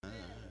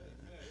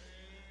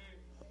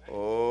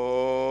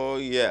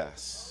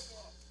yes,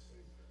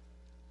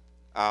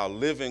 I'll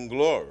live in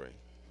glory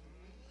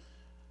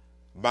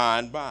by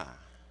and by.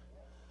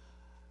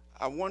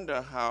 I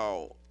wonder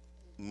how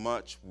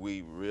much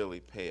we really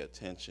pay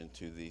attention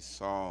to these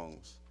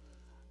songs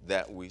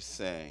that we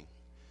sing.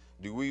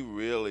 Do we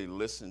really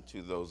listen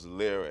to those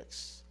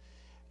lyrics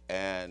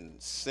and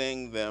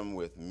sing them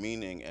with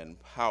meaning and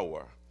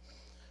power?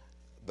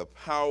 The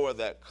power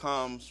that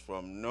comes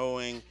from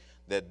knowing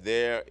that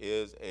there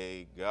is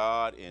a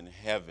God in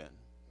heaven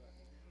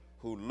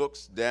who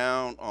looks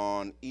down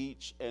on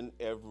each and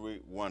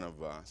every one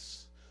of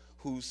us,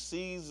 who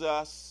sees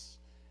us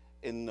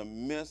in the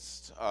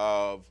midst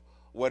of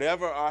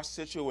whatever our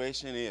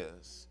situation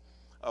is,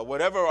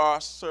 whatever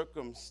our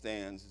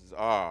circumstances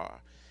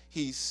are.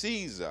 He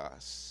sees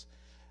us.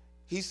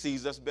 He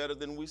sees us better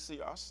than we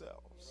see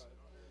ourselves.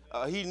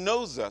 He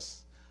knows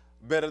us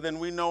better than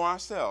we know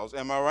ourselves.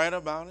 Am I right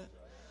about it?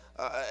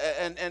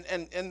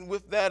 And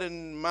with that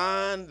in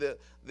mind,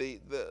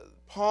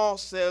 Paul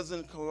says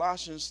in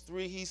Colossians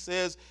 3, he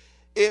says,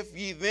 if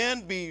ye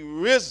then be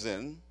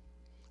risen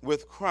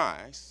with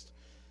Christ,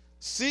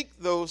 seek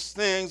those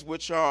things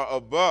which are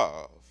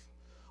above,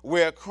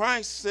 where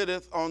Christ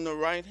sitteth on the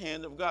right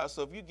hand of God.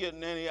 So if you're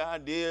getting any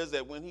ideas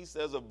that when he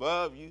says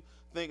above, you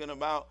thinking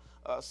about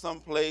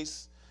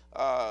someplace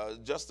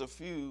just a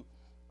few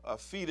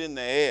feet in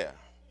the air.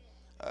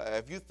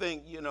 If you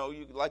think, you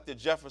like the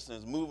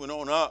Jeffersons moving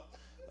on up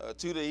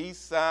to the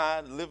east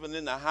side, living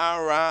in the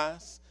high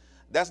rise,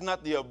 that's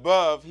not the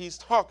above he's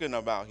talking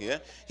about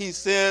here. He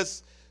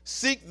says,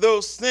 seek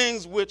those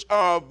things which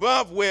are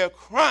above, where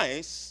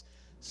Christ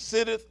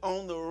sitteth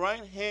on the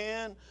right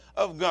hand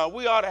of God.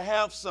 We ought to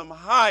have some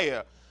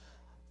higher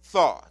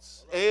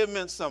thoughts.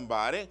 Amen,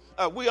 somebody.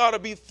 We ought to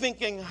be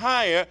thinking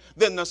higher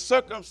than the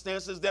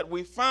circumstances that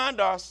we find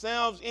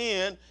ourselves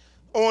in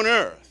on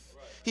earth.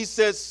 He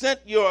says,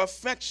 set your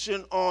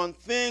affection on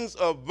things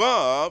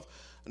above,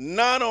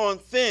 not on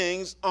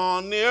things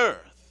on the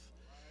earth.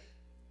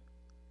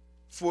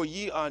 For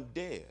ye are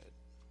dead,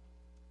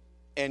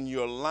 and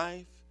your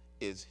life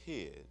is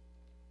hid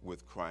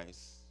with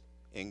Christ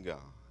in God.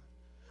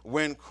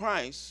 When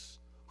Christ,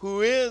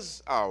 who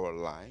is our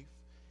life,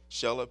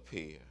 shall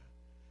appear,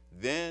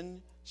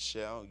 then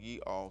shall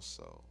ye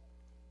also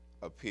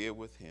appear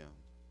with him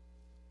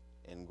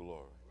in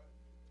glory.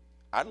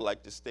 I'd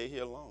like to stay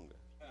here longer.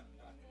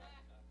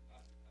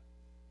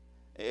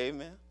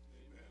 Amen.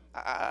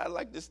 I'd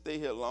like to stay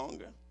here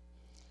longer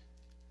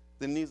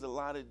than these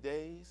allotted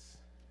days.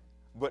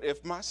 But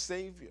if my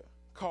Savior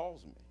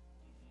calls me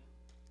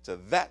to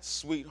that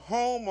sweet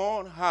home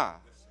on high,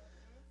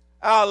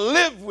 I'll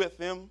live with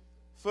him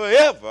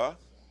forever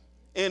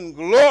in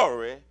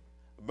glory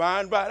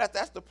by and by.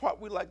 That's the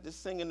part we like to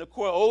sing in the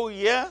choir. Oh,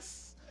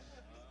 yes.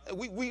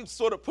 We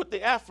sort of put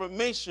the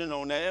affirmation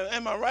on that.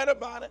 Am I right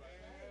about it?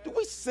 Do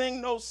we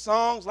sing those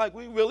songs like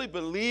we really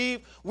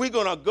believe we're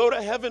going to go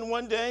to heaven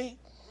one day?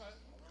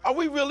 Are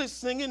we really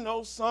singing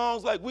those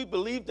songs like we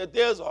believe that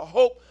there's a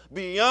hope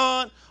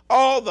beyond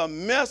all the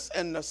mess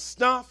and the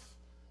stuff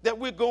that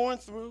we're going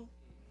through?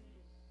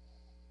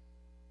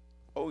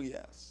 Oh,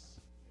 yes.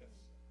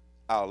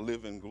 I'll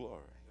live in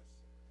glory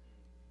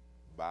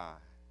by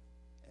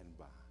and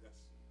by.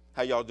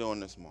 How y'all doing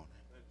this morning?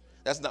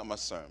 That's not my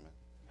sermon.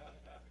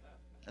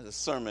 That's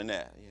a sermonette,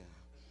 yeah.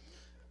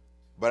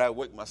 But I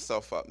wake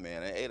myself up,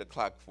 man. At 8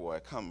 o'clock, boy, I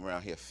come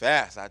around here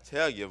fast, I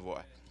tell you,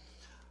 boy.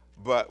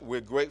 But we're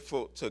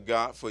grateful to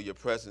God for your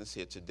presence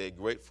here today,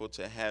 grateful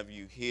to have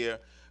you here,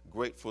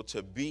 grateful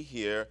to be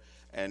here,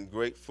 and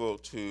grateful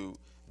to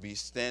be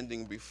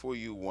standing before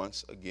you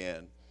once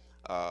again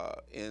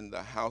in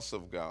the house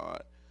of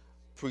God,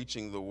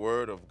 preaching the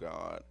word of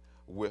God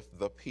with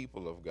the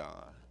people of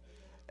God.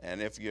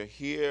 And if you're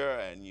here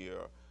and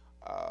you're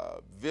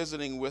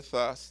visiting with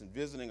us and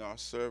visiting our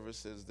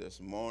services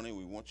this morning,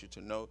 we want you to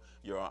know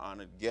you're our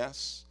honored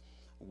guests.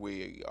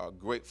 We are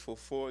grateful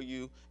for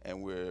you,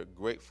 and we're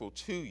grateful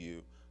to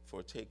you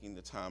for taking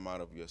the time out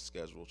of your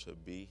schedule to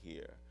be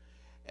here.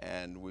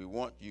 And we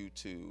want you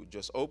to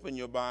just open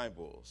your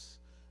Bibles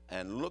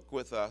and look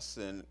with us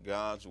in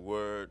God's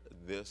Word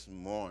this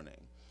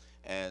morning.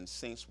 And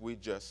since we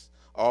just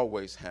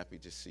always happy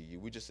to see you,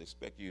 we just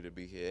expect you to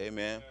be here.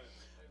 Amen.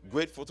 Amen.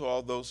 Grateful to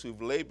all those who've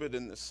labored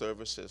in the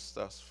services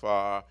thus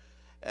far,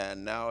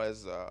 and now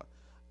as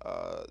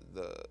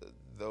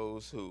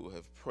those who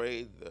have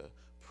prayed the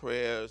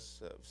prayers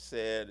have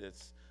said,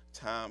 it's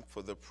time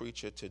for the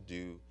preacher to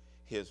do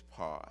his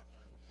part.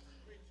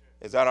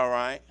 Is that all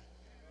right?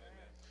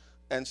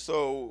 And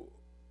so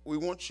we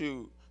want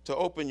you to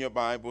open your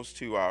Bibles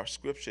to our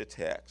scripture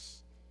text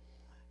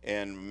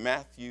in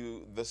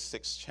Matthew, the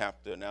 6th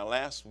chapter. Now,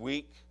 last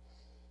week,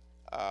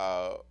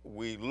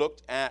 we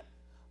looked at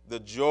the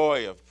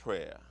joy of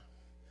prayer.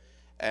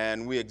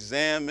 And we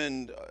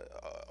examined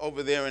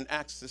over there in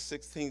Acts, the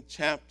 16th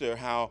chapter,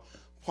 how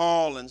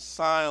Paul and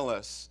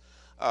Silas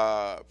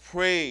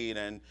prayed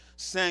and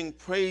sang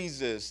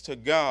praises to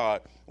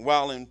God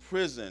while in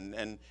prison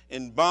and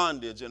in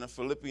bondage in a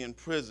Philippian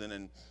prison.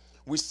 And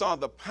we saw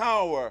the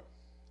power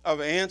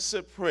of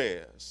answered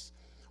prayers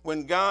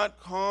when God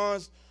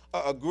caused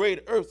a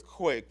great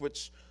earthquake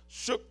which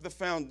shook the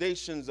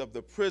foundations of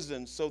the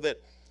prison so that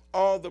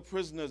all the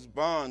prisoners'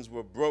 bonds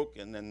were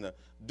broken and the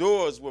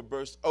doors were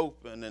burst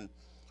open. And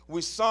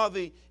we saw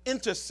the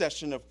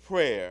intercession of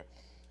prayer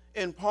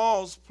in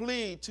Paul's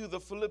plea to the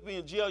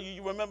Philippian jail.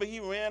 You remember he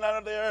ran out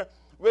of there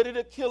ready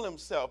to kill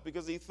himself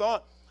because he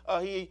thought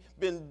he'd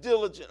been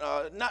diligent,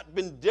 not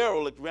been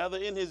derelict, rather,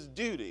 in his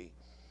duty.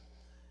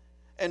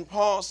 And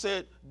Paul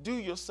said, do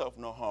yourself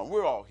no harm.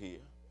 We're all here.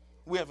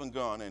 We haven't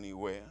gone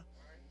anywhere.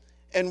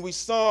 And we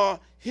saw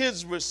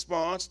his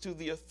response to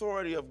the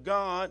authority of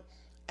God,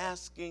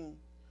 asking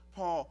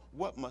Paul,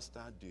 what must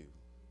I do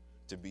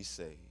to be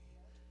saved?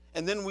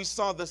 And then we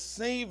saw the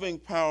saving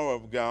power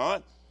of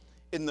God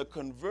in the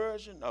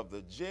conversion of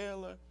the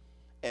jailer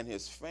and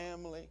his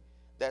family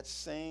that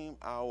same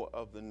hour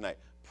of the night.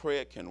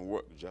 Prayer can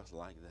work just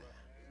like that.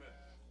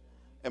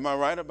 Am I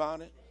right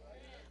about it?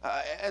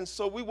 And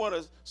so we want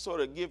to sort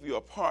of give you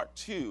a part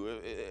two,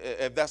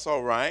 if that's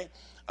all right.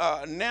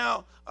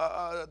 Now,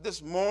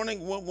 this morning,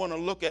 we want to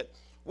look at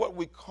what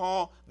we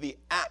call the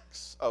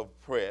acts of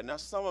prayer. Now,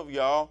 some of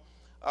y'all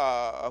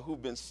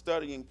who've been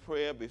studying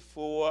prayer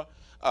before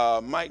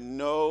might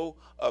know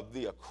of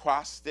the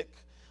acrostic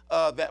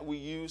that we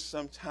use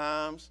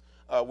sometimes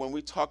when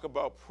we talk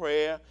about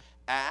prayer.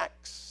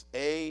 Acts,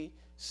 A-C-T-S.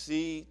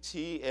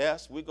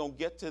 We're going to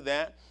get to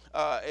that.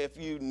 If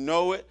you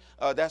know it,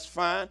 that's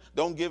fine.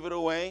 Don't give it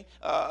away.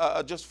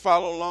 Just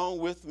follow along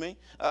with me.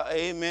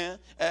 Amen.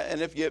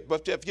 And if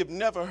you've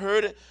never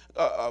heard it,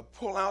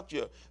 pull out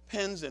your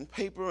pens and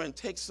paper and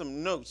take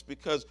some notes,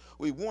 because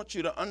we want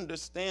you to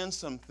understand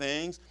some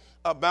things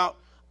about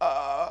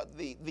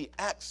the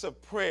acts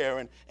of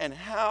prayer and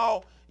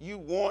how you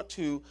want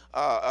to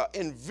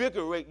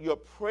invigorate your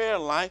prayer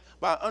life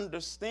by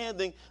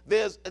understanding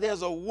there's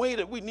a way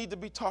that we need to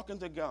be talking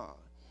to God.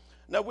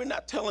 Now, we're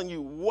not telling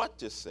you what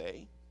to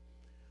say.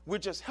 We're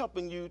just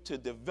helping you to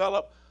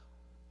develop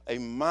a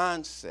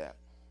mindset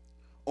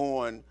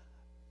on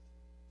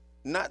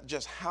not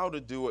just how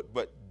to do it,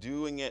 but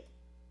doing it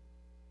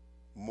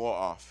more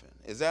often.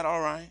 Is that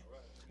all right?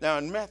 Now,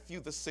 in Matthew,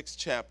 the 6th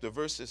chapter,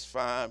 verses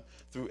 5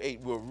 through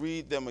 8, we'll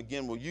read them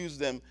again. We'll use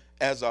them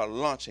as our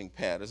launching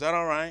pad. Is that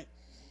all right?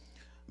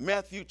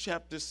 Matthew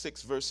chapter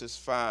 6, verses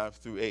 5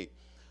 through 8.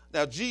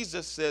 Now,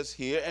 Jesus says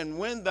here, and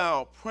when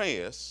thou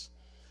prayest,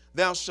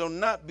 thou shalt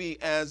not be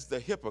as the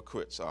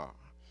hypocrites are,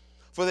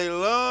 for they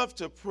love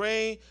to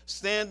pray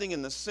standing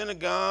in the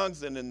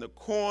synagogues and in the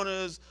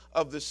corners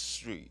of the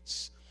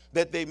streets,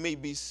 that they may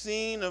be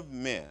seen of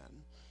men.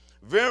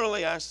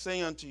 Verily I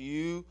say unto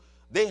you,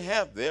 they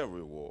have their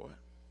reward.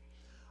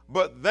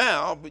 But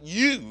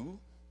you,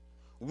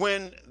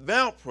 when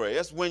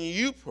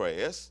you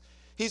prayest,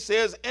 he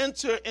says,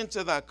 enter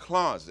into thy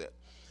closet,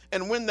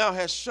 and when thou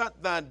hast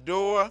shut thy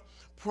door,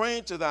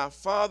 pray to thy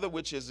Father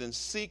which is in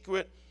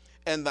secret,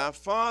 and thy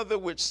Father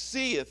which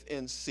seeth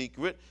in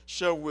secret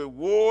shall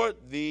reward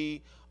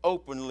thee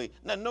openly.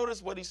 Now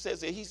notice what he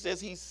says here. He says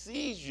he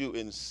sees you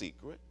in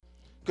secret,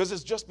 because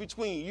it's just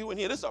between you and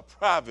him. This is a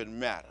private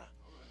matter.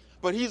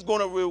 But he's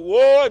going to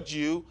reward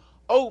you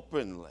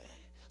openly.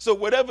 So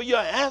whatever you're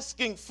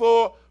asking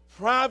for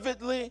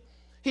privately,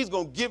 he's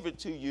going to give it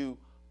to you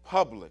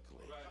publicly.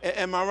 Right.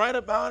 Am I right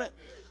about it?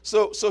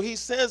 So he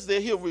says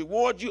that he'll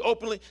reward you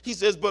openly. He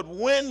says, but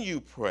when you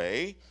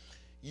pray,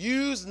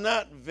 use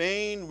not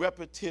vain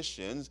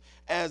repetitions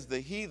as the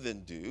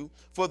heathen do,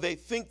 for they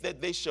think that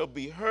they shall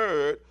be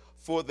heard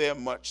for their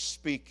much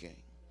speaking.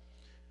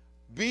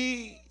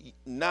 Be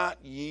not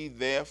ye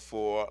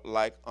therefore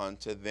like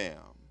unto them,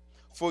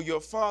 for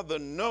your Father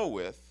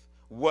knoweth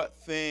what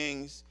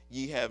things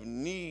ye have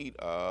need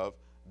of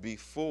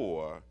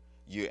before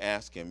you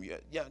ask him.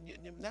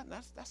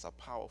 That's a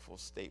powerful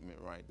statement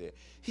right there.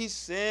 He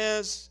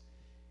says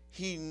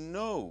he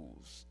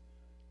knows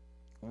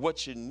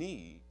what you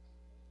need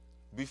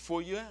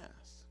before you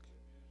ask.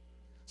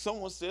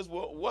 Someone says,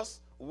 well,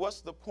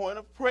 what's the point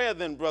of prayer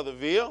then, Brother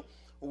Veal?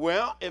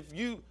 Well, if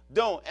you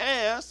don't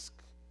ask,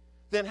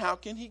 then how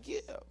can he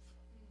give?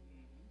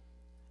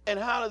 And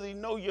how does he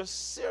know you're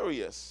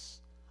serious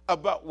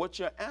about what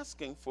you're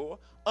asking for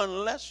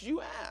unless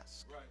you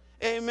ask? Right.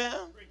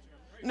 Amen?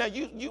 Now,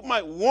 you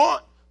might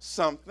want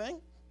something.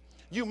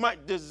 You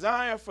might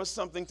desire for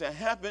something to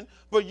happen,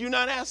 but you're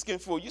not asking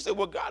for it. You say,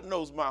 well, God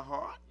knows my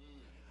heart.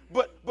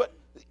 But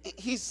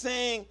he's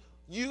saying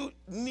you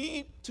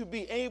need to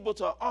be able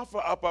to offer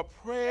up a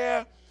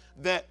prayer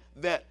that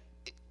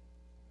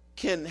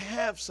can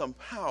have some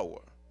power.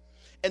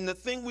 And the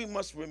thing we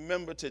must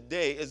remember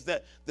today is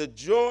that the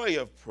joy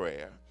of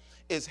prayer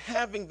is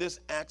having this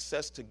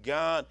access to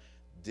God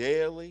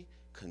daily,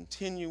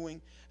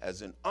 continuing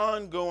as an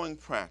ongoing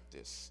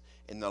practice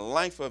in the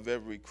life of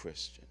every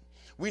Christian.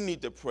 We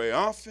need to pray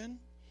often,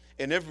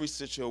 in every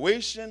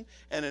situation,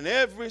 and in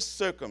every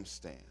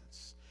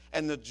circumstance.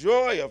 And the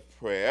joy of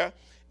prayer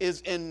is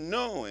in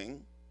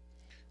knowing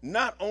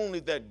not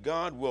only that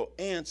God will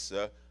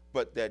answer,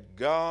 but that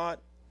God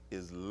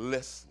is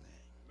listening.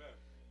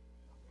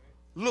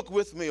 Look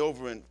with me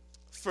over in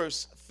 1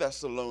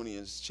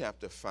 Thessalonians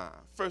chapter 5.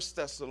 1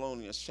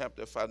 Thessalonians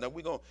chapter 5. Now,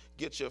 we're going to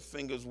get your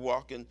fingers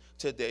walking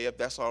today, if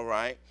that's all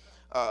right.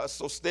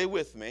 So stay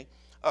with me.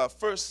 1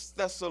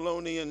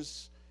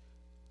 Thessalonians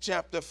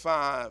chapter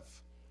 5,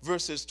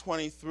 verses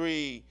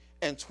 23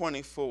 and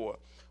 24.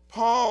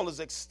 Paul is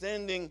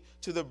extending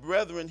to the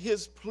brethren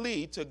his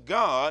plea to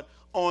God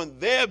on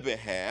their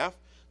behalf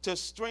to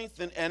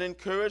strengthen and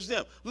encourage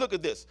them. Look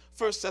at this,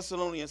 1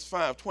 Thessalonians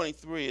 5,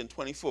 23 and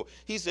 24.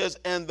 He says,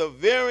 and the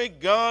very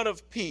God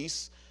of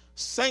peace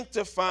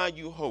sanctify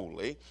you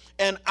wholly.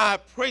 And I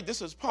pray,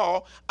 this is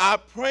Paul, I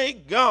pray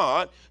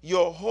God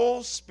your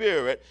whole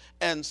spirit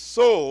and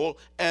soul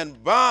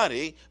and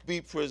body be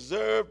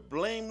preserved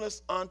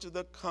blameless unto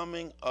the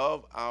coming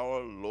of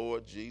our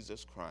Lord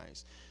Jesus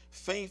Christ.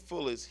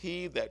 Faithful is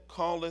he that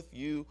calleth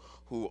you,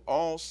 who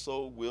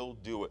also will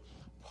do it.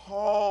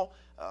 Paul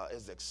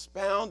is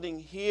expounding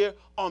here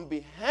on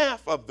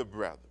behalf of the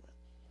brethren.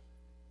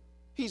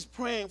 He's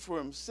praying for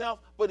himself,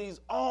 but he's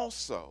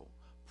also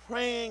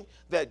praying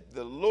that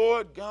the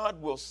Lord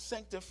God will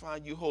sanctify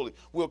you wholly,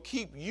 will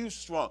keep you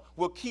strong,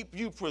 will keep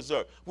you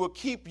preserved, will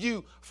keep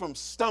you from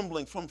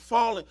stumbling, from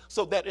falling,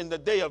 so that in the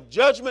day of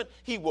judgment,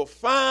 he will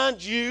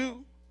find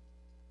you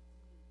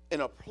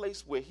in a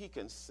place where he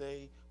can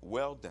say,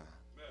 well done,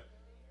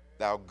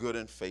 thou good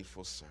and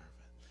faithful servant.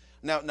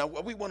 Now,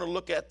 what we want to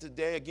look at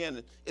today,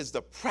 again, is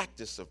the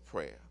practice of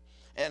prayer.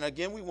 And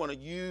again, we want to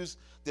use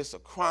this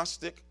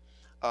acrostic,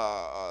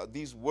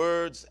 these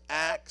words,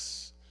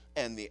 acts,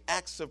 and the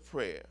acts of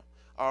prayer.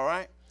 All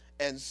right?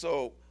 And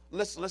so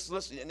let's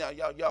now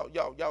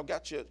y'all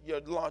got your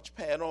launch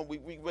pad on.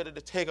 We ready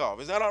to take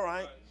off. Is that all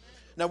right?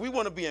 Now, we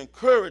want to be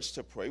encouraged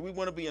to pray. We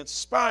want to be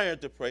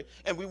inspired to pray.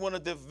 And we want to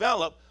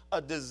develop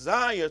a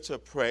desire to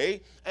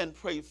pray and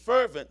pray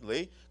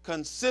fervently,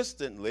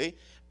 consistently,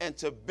 and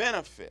to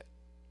benefit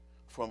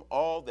from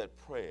all that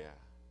prayer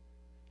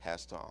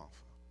has to offer.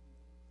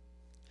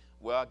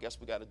 Well, I guess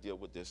we got to deal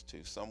with this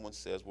too. Someone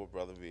says, well,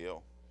 Brother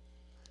Veal,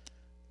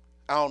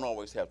 I don't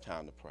always have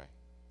time to pray.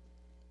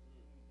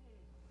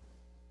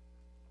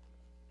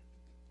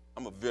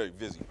 I'm a very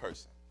busy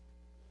person.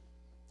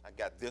 I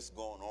got this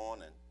going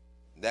on and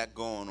that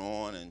going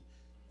on, and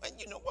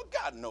you know what?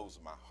 God knows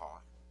my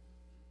heart.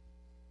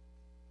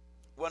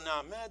 Well,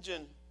 now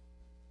imagine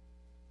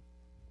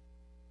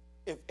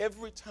if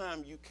every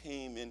time you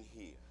came in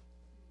here,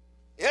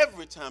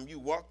 every time you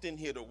walked in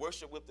here to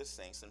worship with the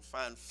saints and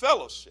find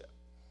fellowship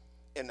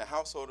in the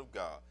household of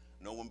God,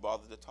 no one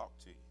bothered to talk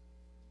to you.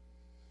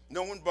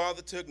 No one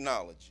bothered to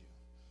acknowledge you.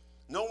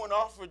 No one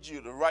offered you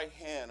the right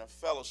hand of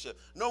fellowship.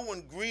 No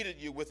one greeted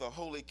you with a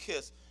holy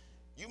kiss.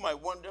 You might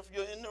wonder if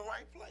you're in the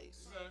right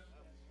place.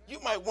 You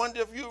might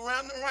wonder if you're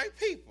around the right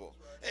people.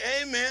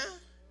 Amen.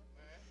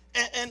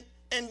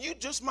 And you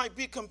just might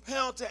be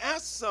compelled to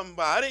ask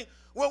somebody,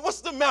 well,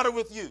 what's the matter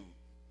with you?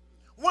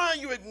 Why are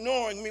you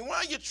ignoring me? Why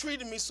are you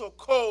treating me so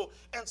cold?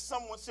 And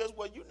someone says,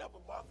 well, you never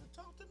bothered to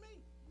talk to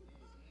me.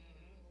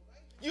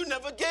 You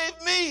never gave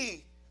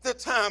me the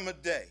time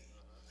of day.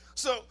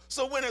 So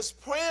when it's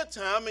prayer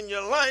time in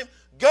your life,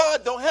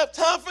 God don't have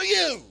time for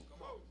you.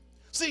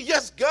 See,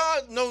 yes,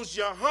 God knows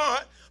your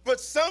heart, but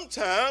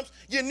sometimes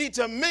you need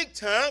to make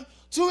time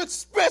to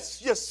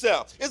express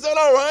yourself. Is that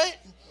all right?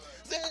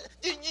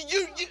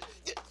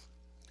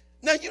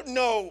 Now, you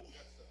know,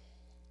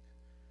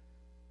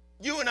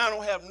 you and I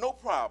don't have no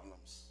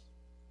problems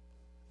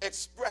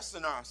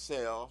expressing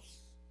ourselves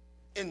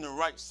in the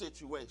right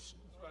situation.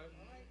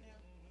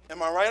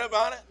 Am I right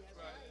about it?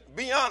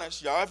 Be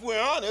honest, y'all. If we're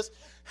honest,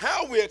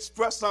 how we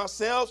express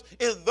ourselves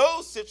in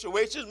those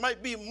situations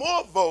might be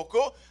more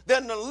vocal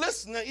than the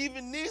listener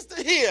even needs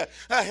to hear.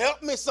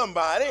 Help me,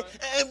 somebody.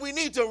 And we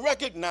need to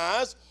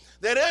recognize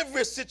that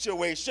every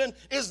situation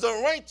is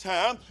the right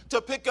time to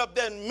pick up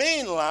that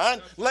main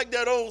line, like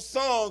that old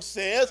song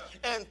says,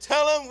 and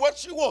tell him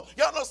what you want.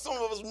 Y'all know some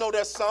of us know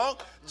that song,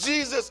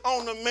 Jesus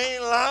on the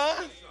main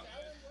line.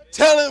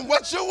 Tell him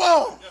what you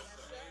want.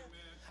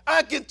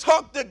 I can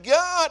talk to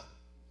God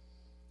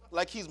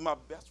like he's my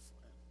best friend.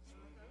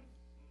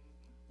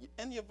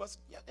 Any of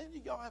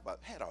y'all have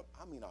had our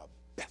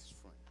best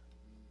friend.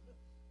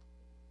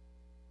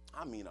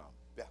 I mean our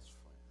best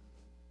friend.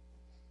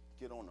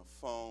 Get on the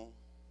phone,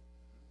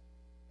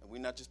 and we're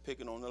not just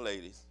picking on the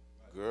ladies.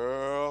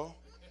 Girl,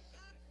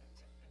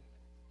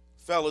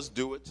 fellas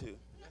do it too.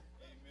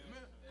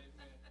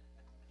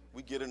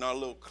 We get in our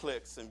little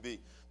cliques and be,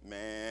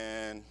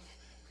 man,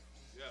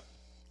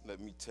 let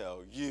me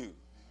tell you.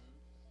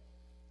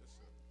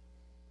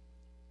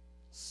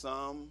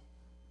 Some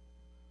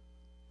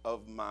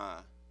of my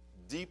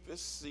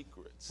deepest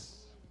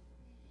secrets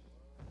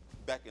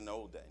back in the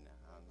old day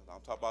now. I'm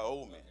talking about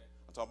old man.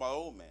 I'm talking about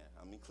old man.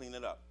 I mean, clean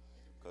it up.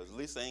 Because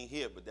Lisa ain't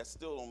here, but that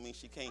still don't mean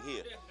she can't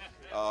hear.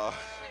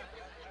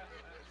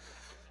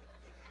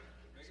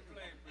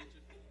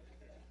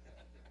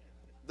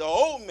 The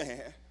old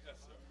man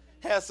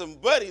had some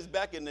buddies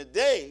back in the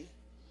day.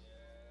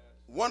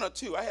 One or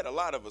two. I had a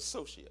lot of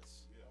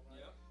associates.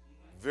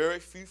 Very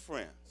few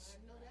friends.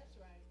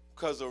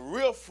 Because a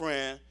real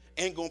friend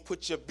ain't going to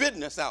put your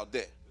business out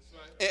there.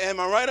 Am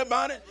I right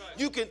about it?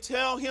 You can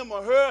tell him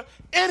or her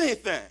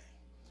anything.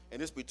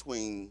 And it's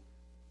between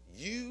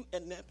you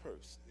and that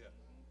person.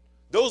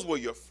 Those were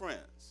your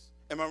friends.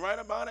 Am I right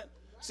about it?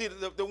 See,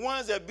 the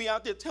ones that be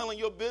out there telling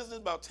your business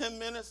about 10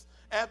 minutes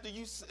after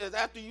you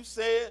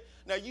say it,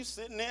 now you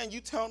sitting there and you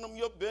telling them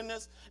your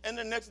business, and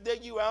the next day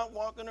you out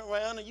walking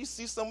around and you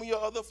see some of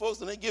your other folks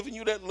and they giving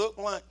you that look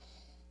like,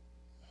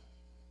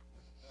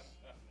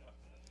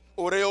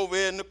 or they over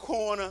in the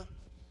corner,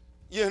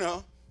 you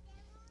know.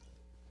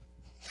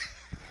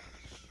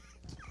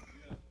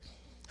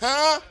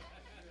 Huh?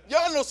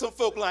 Y'all know some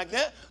folk like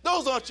that.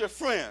 Those aren't your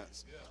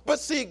friends. But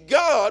see,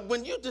 God,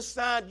 when you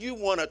decide you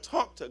want to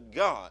talk to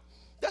God,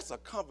 that's a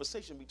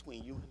conversation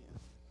between you and him.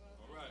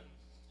 All right.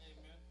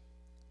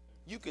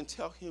 You can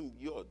tell him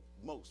your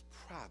most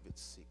private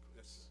secrets.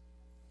 Yes, sir.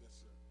 Yes,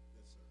 sir.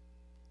 Yes,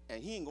 sir.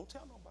 And he ain't going to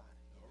tell nobody.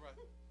 All right.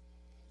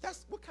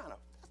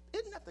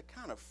 Isn't that the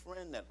kind of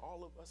friend that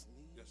all of us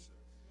need? Yes,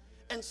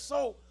 sir. And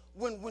so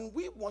when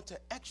we want to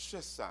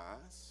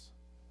exercise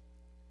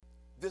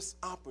this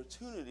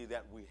opportunity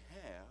that we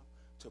have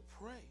to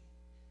pray,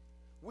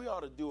 we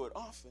ought to do it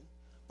often,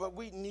 but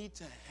we need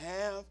to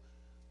have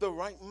the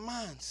right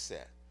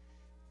mindset.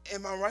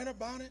 Am I right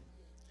about it?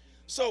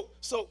 So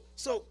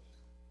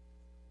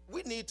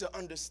we need to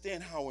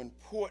understand how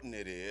important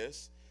it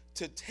is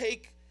to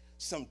take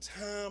some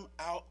time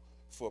out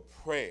for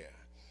prayer.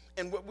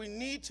 And what we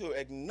need to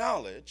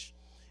acknowledge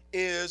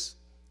is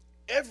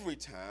every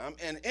time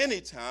and any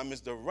time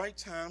is the right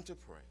time to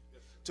pray.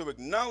 To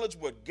acknowledge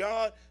what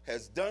God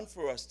has done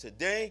for us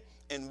today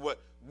and what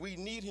we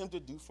need him to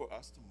do for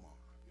us tomorrow.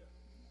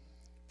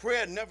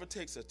 Prayer never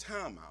takes a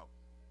time out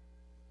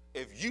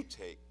if you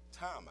take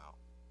time out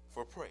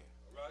for prayer.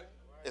 All right.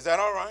 Is that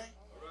all right?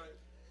 All right.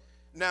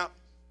 Now,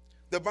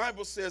 the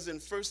Bible says in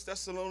 1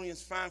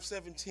 Thessalonians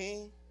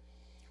 5:17,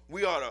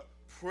 we ought to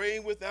pray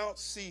without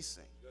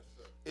ceasing.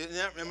 Yes,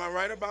 sir. Am I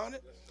right about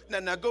it?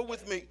 Yes, Now go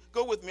with me.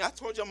 Go with me. I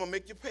told you I'm going to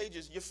make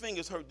your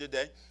fingers hurt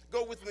today.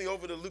 Go with me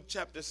over to Luke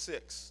chapter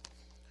 6.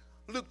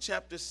 Luke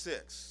chapter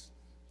 6.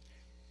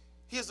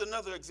 Here's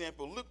another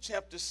example. Luke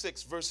chapter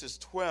 6, verses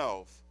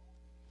 12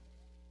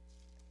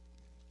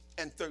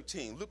 and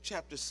 13. Luke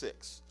chapter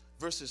 6,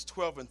 verses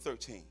 12 and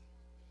 13.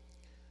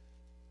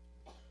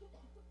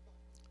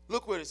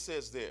 Look what it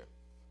says there.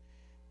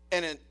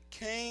 And it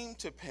came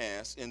to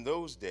pass in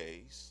those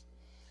days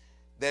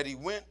that he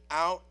went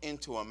out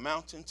into a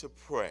mountain to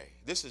pray.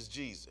 This is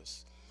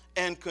Jesus.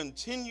 And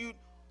continued,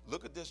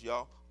 look at this,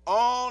 y'all,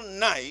 all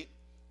night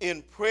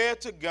in prayer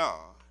to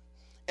God.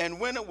 And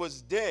when it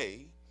was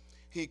day,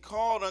 he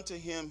called unto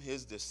him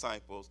his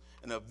disciples,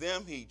 and of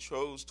them he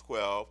chose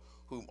 12,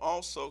 whom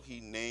also he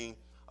named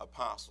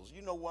apostles.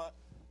 You know what?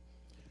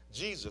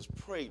 Jesus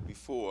prayed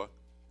before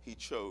he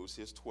chose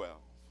his 12.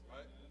 Right.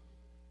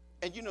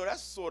 And you know,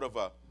 that's sort of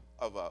a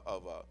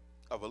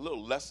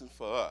little lesson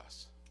for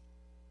us.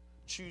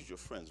 Choose your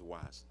friends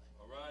wisely.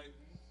 All right.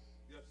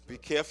 Yes, sir. Be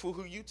careful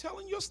who you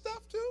telling your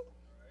stuff to.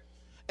 Right.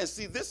 And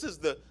see, this is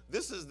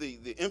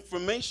the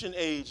information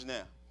age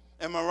now.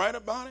 Am I right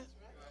about it?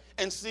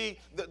 And see,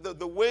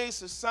 the way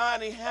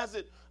society has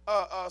it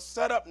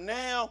set up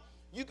now,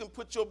 you can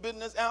put your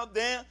business out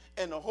there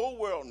and the whole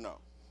world know.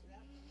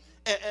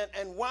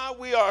 And why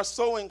we are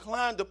so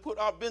inclined to put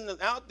our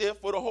business out there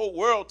for the whole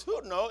world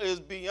to know is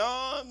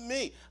beyond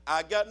me.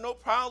 I got no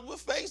problem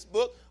with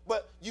Facebook,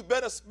 but you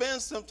better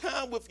spend some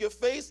time with your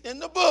face in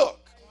the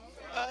book.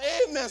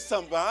 Amen,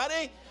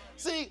 somebody.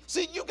 See,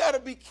 you got to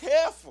be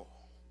careful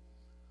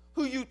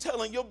who you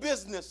telling your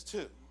business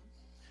to.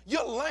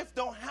 Your life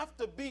don't have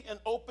to be an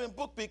open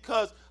book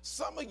because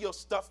some of your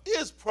stuff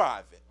is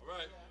private. All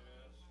right.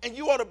 And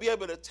you ought to be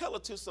able to tell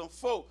it to some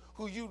folk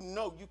who you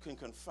know you can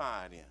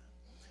confide in.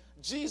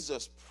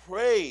 Jesus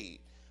prayed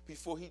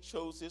before he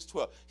chose his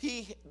 12.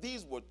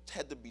 These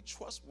had to be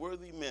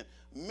trustworthy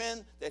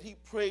men that he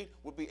prayed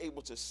would be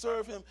able to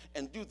serve him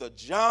and do the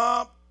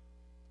job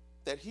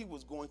that he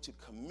was going to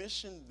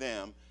commission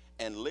them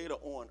and later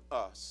on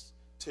us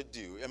to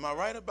do. Am I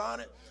right about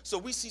it? So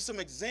we see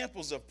some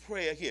examples of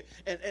prayer here.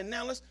 And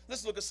now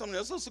let's look at something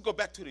else. Let's go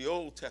back to the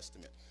Old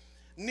Testament.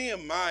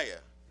 Nehemiah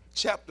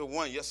chapter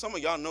 1. Yeah, some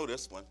of y'all know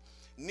this one.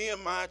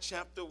 Nehemiah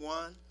chapter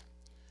 1.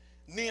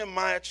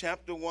 Nehemiah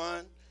chapter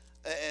 1.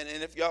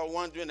 And if y'all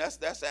wondering,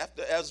 that's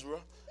after Ezra.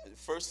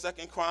 1st,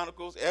 2nd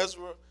Chronicles,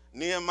 Ezra,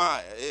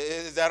 Nehemiah.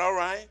 Is that all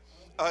right?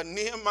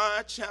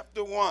 Nehemiah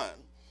chapter 1,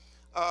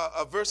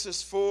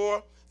 verses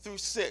 4 through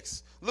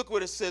 6. Look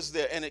what it says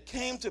there. And it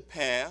came to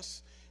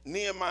pass,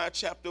 Nehemiah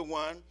chapter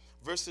 1,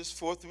 verses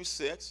 4 through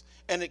 6.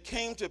 And it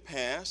came to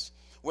pass,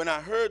 when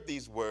I heard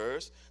these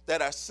words,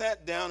 that I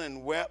sat down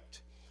and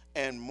wept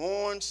and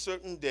mourned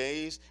certain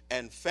days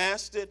and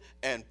fasted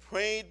and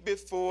prayed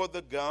before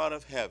the God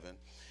of heaven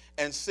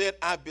and said,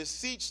 I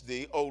beseech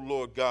thee, O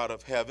Lord God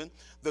of heaven,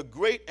 the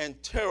great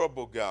and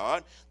terrible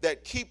God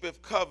that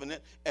keepeth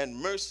covenant and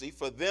mercy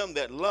for them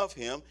that love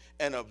him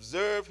and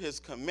observe his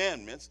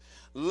commandments,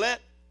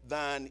 let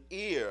thine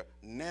ear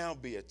now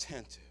be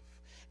attentive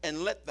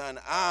and let thine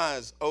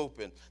eyes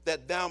open,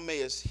 that thou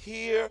mayest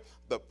hear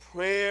the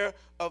prayer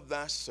of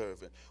thy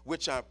servant,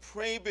 which I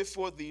pray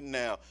before thee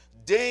now,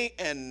 day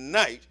and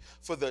night,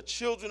 for the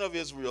children of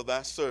Israel,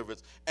 thy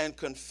servants, and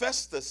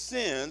confess the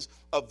sins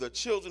of the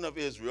children of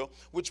Israel,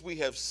 which we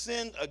have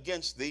sinned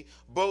against thee.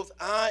 Both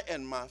I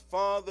and my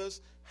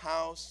father's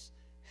house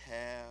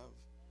have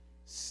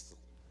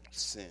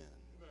sinned.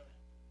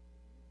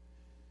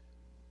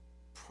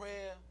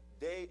 Prayer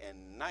day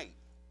and night,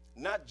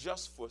 not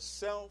just for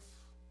self,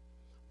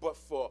 but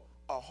for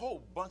a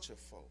whole bunch of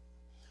folk.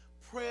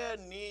 Prayer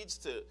needs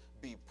to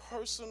be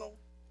personal,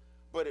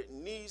 but it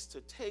needs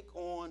to take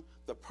on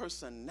the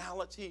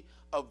personality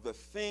of the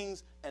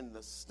things and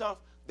the stuff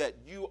that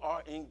you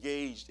are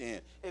engaged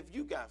in. If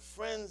you got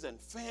friends and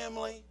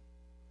family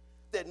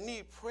that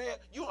need prayer,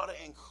 you ought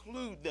to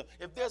include them.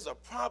 If there's a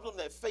problem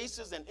that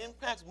faces and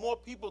impacts more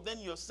people than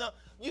yourself,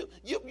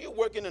 you're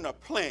working in a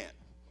plant,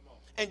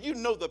 and you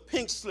know the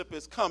pink slip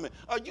is coming.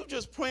 Are you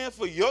just praying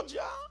for your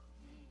job?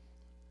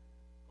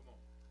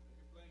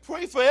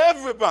 Pray for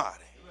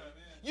everybody.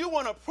 You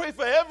want to pray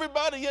for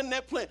everybody in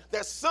that plant,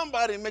 that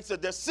somebody makes a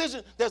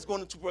decision that's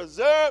going to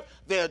preserve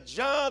their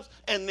jobs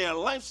and their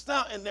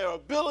lifestyle and their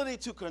ability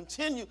to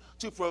continue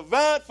to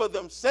provide for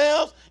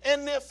themselves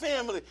and their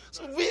family.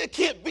 So we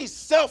can't be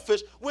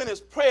selfish when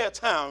it's prayer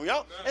time,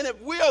 y'all. And if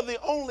we are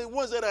the only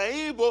ones that are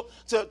able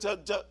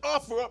to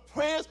offer up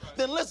prayers,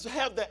 then let's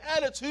have the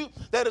attitude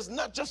that it's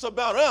not just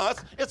about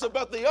us, it's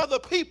about the other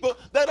people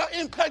that are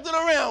impacted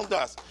around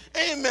us.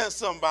 Amen,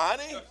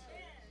 somebody.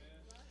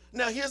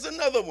 Now, here's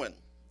another one.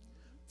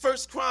 1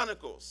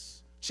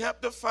 Chronicles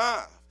chapter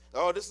 5.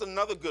 Oh, this is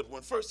another good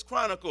one. 1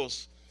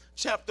 Chronicles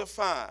chapter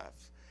 5,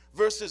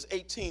 verses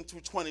 18 through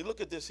 20. Look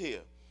at this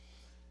here.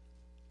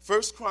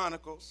 1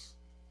 Chronicles,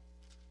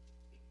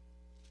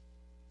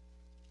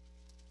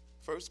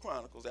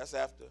 that's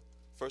after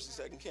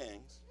 1st and 2nd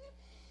Kings.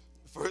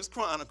 1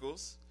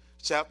 Chronicles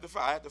chapter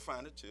 5, I had to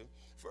find it too.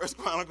 1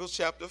 Chronicles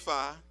chapter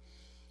 5,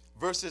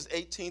 verses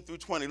 18 through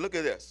 20. Look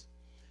at this.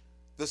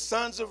 The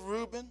sons of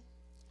Reuben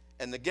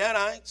and the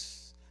Gadites,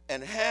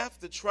 and half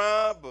the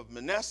tribe of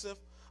Manasseh,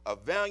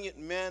 of valiant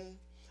men,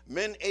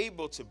 men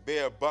able to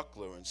bear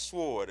buckler and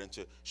sword, and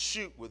to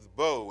shoot with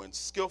bow, and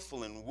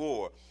skillful in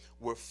war,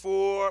 were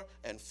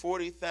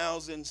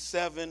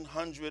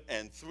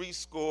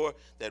 440,760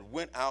 that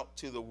went out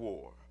to the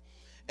war.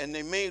 And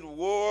they made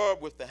war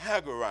with the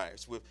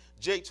Hagarites, with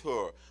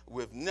Jetur,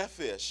 with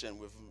Nephish,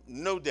 and with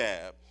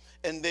Nodab,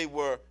 and they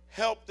were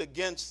helped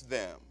against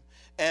them.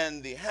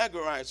 And the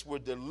Hagarites were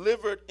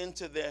delivered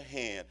into their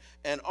hand,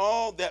 and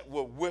all that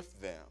were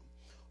with them.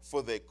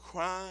 For they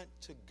cried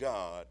to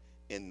God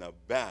in the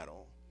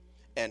battle,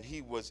 and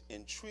he was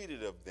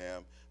entreated of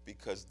them,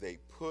 because they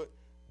put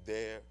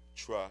their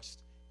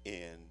trust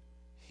in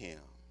him.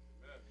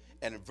 Amen.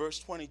 And in verse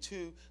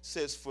 22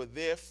 says, for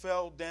there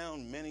fell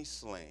down many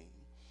slain,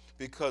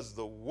 because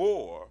the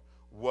war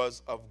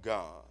was of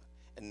God,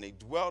 and they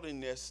dwelt in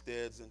their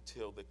steads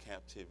until the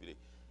captivity.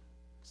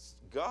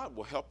 God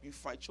will help you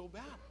fight your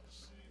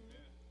battles.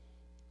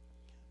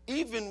 Amen.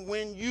 Even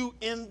when you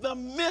in the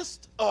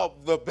midst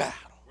of the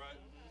battle. Right.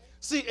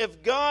 See,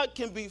 if God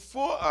can be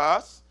for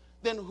us,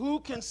 then who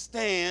can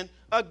stand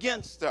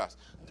against us?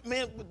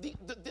 Man,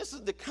 this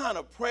is the kind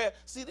of prayer.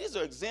 See, these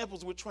are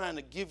examples we're trying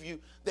to give you,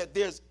 that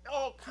there's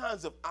all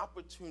kinds of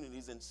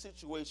opportunities and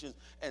situations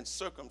and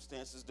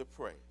circumstances to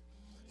pray.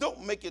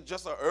 Don't make it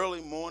just an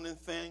early morning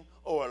thing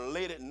or a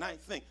late at night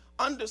thing.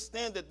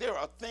 Understand that there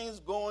are things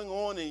going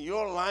on in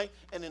your life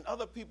and in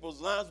other people's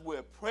lives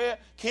where prayer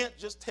can't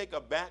just take a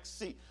back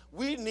seat.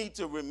 We need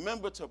to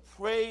remember to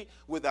pray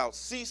without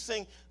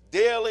ceasing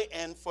daily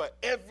and for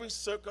every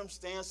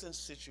circumstance and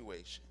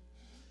situation.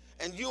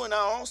 And you and I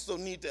also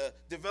need to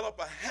develop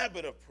a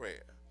habit of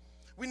prayer.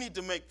 We need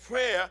to make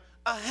prayer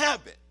a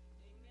habit.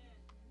 Amen.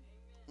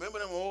 Remember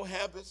them old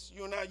habits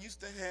you and I used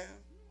to have?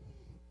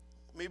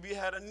 Maybe you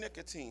had a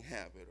nicotine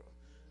habit, or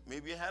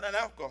maybe you had an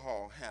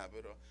alcohol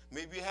habit, or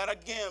maybe you had a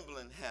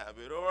gambling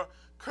habit, or a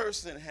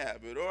cursing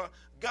habit, or a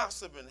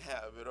gossiping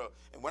habit.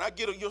 And when I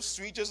get on your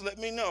street, just let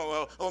me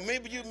know. Or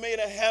maybe you made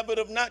a habit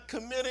of not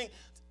committing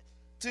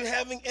to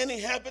having any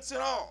habits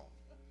at all.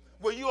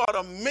 Well, you ought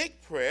to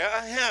make prayer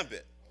a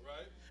habit. All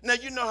right. Now,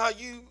 you know how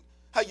you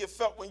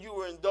felt when you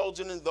were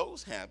indulging in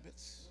those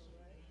habits.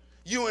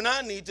 You and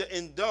I need to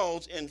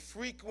indulge in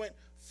frequent,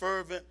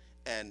 fervent,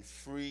 and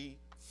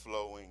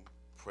free-flowing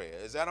prayer.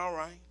 Is that all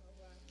right?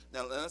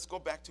 Now, let's go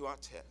back to our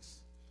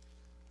text.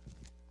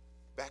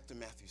 Back to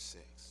Matthew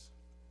 6.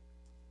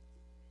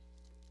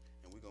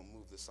 And we're going to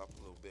move this up a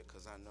little bit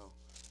because I know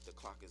the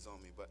clock is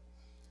on me. But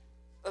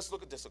let's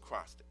look at this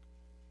acrostic.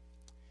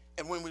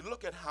 And when we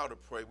look at how to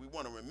pray, we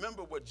want to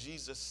remember what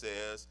Jesus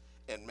says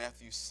in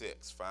Matthew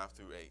 6, 5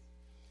 through 8.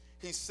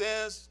 He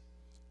says,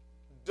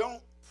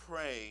 don't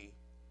pray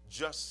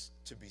just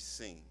to be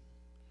seen.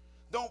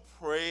 Don't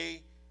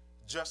pray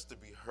just to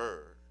be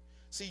heard.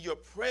 See, your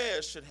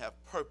prayers should have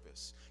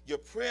purpose. Your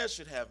prayers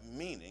should have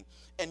meaning.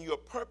 And your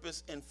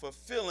purpose in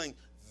fulfilling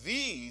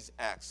these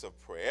acts of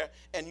prayer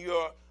and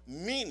your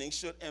meaning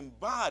should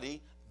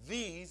embody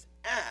these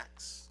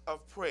acts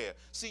of prayer.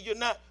 See, you're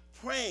not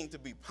praying to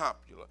be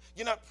popular.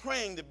 You're not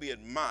praying to be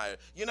admired.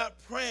 You're not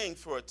praying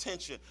for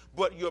attention,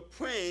 but you're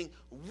praying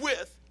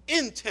with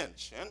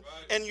intention,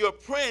 and you're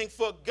praying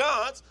for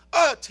God's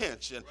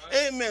attention.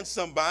 Amen,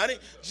 somebody.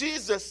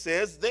 Jesus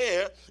says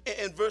there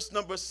in verse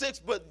number 6,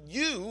 but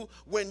you,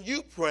 when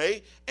you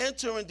pray,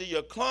 enter into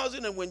your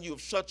closet, and when you've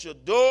shut your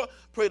door,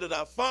 pray to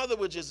thy Father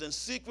which is in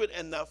secret,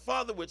 and thy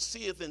Father which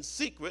seeth in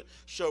secret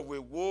shall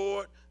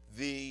reward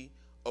thee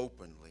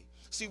openly.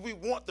 See, we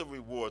want the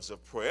rewards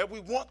of prayer.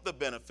 We want the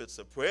benefits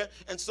of prayer.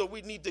 And so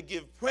we need to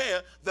give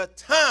prayer the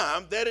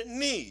time that it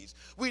needs.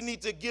 We need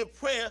to give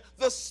prayer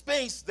the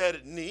space that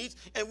it needs.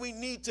 And we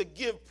need to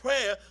give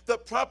prayer the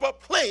proper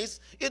place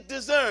it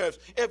deserves.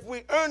 If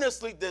we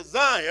earnestly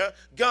desire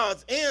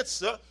God's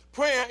answer,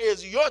 prayer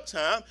is your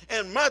time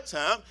and my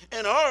time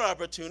and our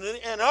opportunity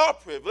and our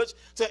privilege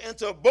to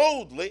enter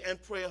boldly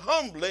and pray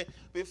humbly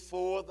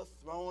before the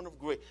throne of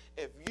grace.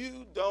 If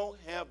you don't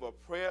have a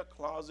prayer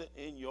closet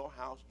in your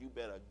house, you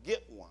better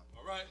get one.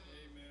 All right.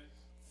 Amen.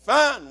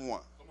 Find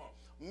one. Come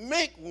on.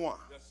 Make one.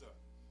 Yes, sir.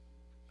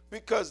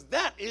 Because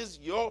that is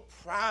your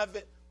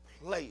private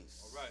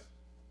place. All right.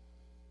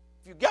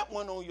 If you got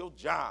one on your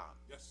job,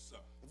 Yes, sir.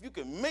 if you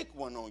can make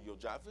one on your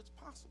job, if it's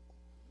possible,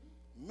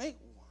 make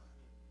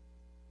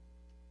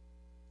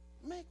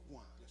one. Make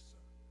one. Yes, sir.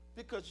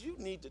 Because you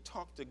need to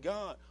talk to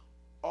God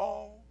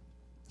all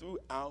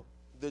throughout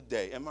the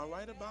day. Am I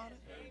right about it?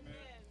 Amen.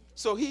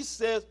 So he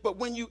says, but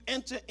when you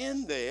enter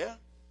in there,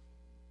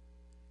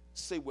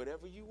 say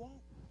whatever you want.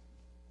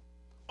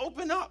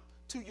 Open up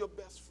to your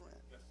best friend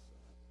Yes,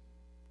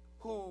 sir.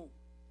 who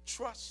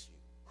trusts you,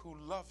 who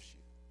loves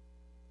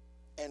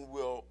you, and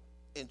will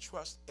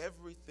entrust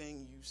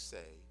everything you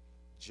say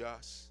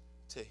just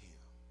to him.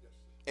 Yes,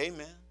 sir.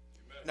 Amen.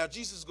 Now,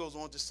 Jesus goes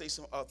on to say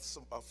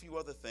a few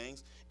other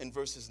things in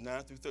verses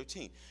 9 through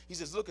 13. He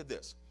says, look at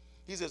this.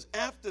 He says,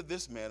 after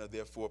this manner,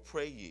 therefore,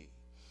 pray ye,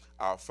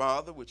 our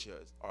Father, which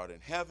art in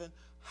heaven,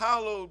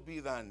 hallowed be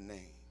thy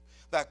name.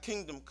 Thy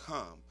kingdom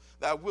come,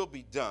 thy will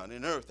be done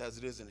in earth as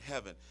it is in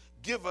heaven.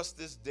 Give us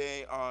this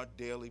day our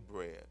daily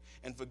bread,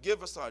 and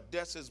forgive us our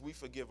debts as we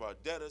forgive our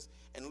debtors,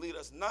 and lead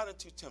us not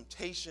into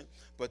temptation,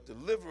 but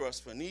deliver us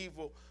from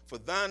evil. For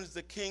thine is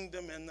the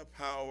kingdom and the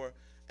power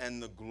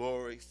and the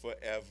glory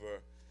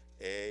forever.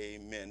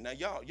 Amen. Now,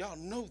 y'all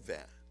know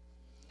that.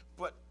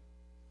 But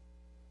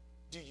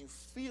do you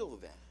feel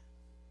that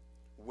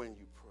when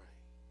you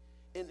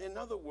pray? In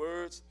other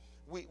words,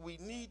 we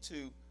need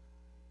to,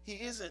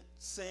 Jesus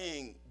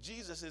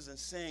isn't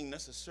saying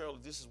necessarily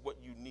this is what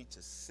you need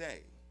to say.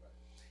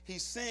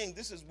 He's saying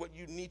this is what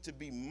you need to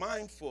be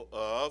mindful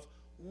of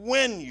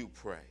when you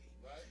pray.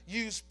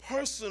 Use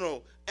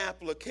personal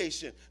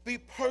application. Be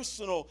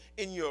personal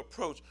in your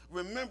approach.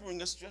 Remembering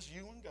it's just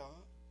you and God.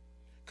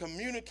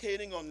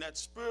 Communicating on that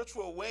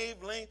spiritual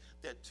wavelength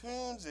that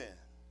tunes in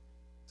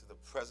to the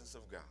presence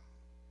of God.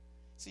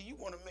 See, you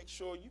want to make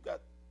sure you got.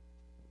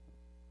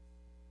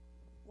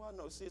 Well,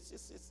 no, see, it's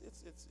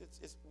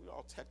we're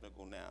all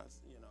technical now.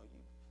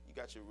 You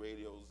got your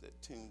radios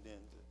that tuned in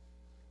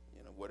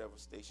to, whatever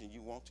station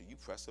you want to. You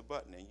press a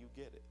button and you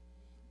get it.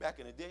 Back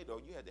in the day,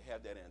 though, you had to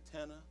have that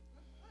antenna.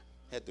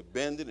 Had to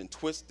bend it and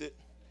twist it.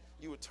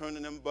 You were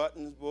turning them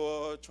buttons,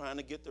 boy, trying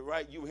to get the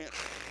right. You hear,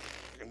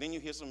 and then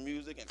you hear some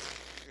music,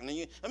 and then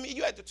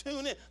you had to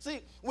tune in. See,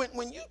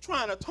 when you're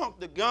trying to talk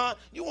to God,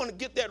 you want to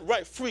get that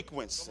right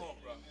frequency. Come on,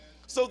 bro.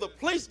 So the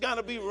place got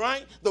to be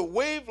right. The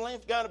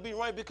wavelength got to be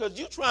right because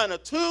you're trying to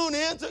tune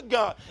in to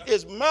God.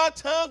 It's my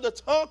time to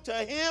talk to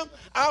him.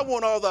 I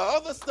want all the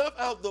other stuff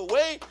out the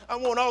way. I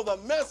want all the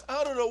mess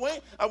out of the way.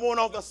 I want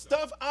all the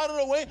stuff out of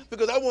the way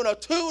because I want to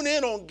tune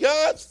in on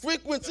God's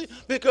frequency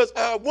because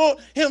I want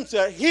him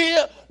to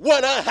hear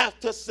what I have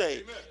to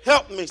say. Amen.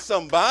 Help me,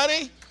 somebody.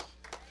 Amen.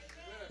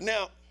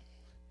 Now,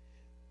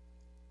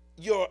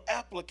 your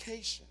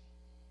application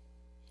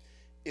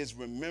is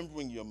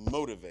remembering your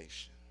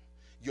motivation.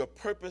 Your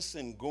purpose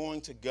in going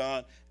to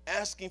God,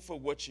 asking for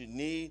what you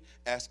need,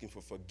 asking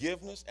for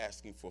forgiveness,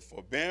 asking for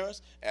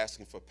forbearance,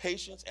 asking for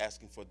patience,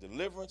 asking for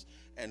deliverance,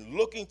 and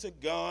looking to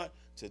God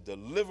to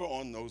deliver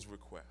on those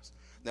requests.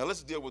 Now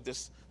let's deal with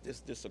this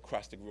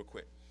acrostic real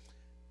quick.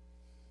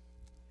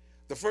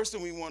 The first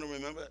thing we want to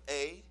remember,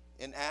 A,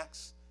 in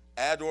Acts,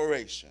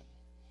 adoration.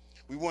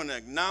 We want to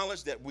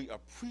acknowledge that we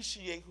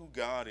appreciate who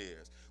God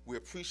is. We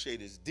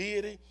appreciate his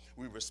deity,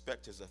 we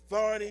respect his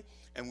authority,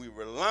 and we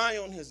rely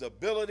on his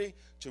ability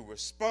to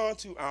respond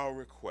to our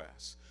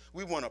requests.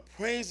 We want to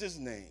praise his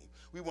name.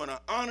 We want to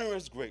honor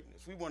his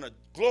greatness. We want to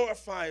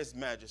glorify his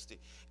majesty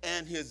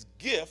and his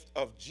gift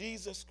of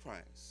Jesus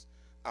Christ,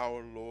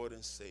 our Lord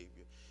and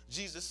Savior.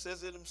 Jesus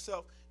says it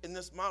himself in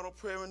this model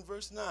prayer in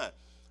verse 9.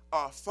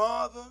 Our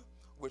Father,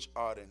 which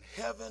art in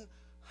heaven,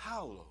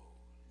 hallowed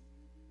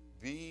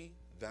be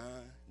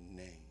thy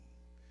name.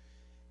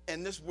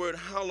 And this word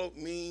hallowed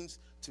means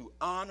to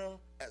honor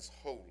as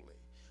holy,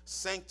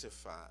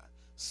 sanctified,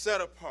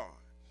 set apart.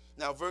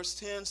 Now verse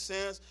 10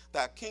 says,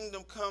 thy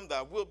kingdom come,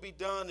 thy will be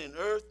done in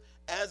earth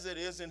as it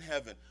is in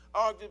heaven.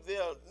 Arguably,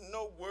 there are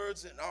no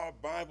words in our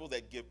Bible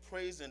that give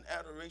praise and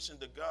adoration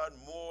to God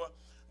more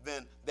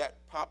than that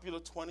popular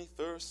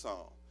 23rd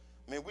Psalm.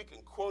 Man, we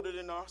can quote it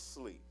in our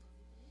sleep.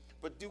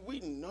 But do we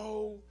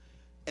know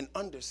and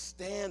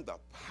understand the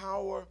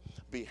power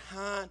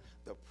behind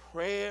the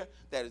prayer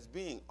that is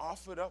being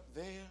offered up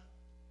there?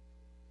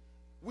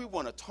 We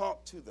want to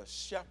talk to the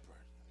shepherd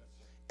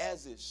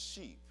as his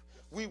sheep.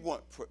 We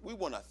want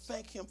to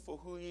thank him for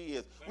who he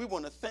is. We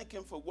want to thank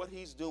him for what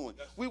he's doing.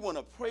 We want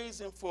to praise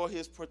him for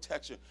his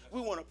protection. We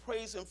want to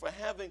praise him for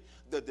having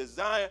the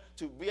desire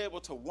to be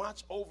able to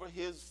watch over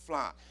his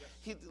flock.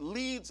 He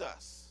leads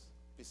us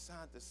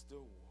beside the still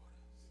waters.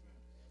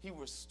 He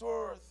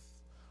restoreth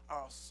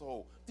our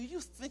soul. Do you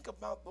think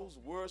about those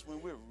words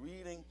when we're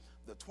reading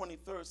the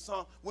 23rd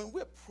Psalm? When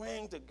we're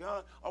praying to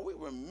God, are we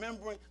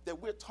remembering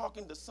that we're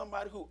talking to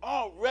somebody who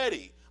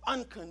already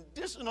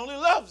unconditionally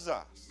loves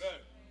us? Amen.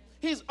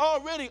 He's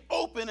already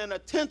open and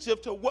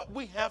attentive to what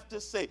we have to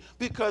say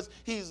because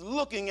he's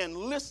looking and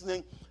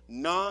listening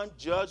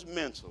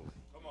non-judgmentally.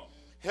 Come on.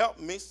 Help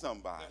me,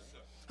 somebody.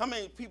 Yes, how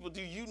many people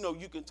do you know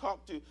you can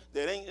talk to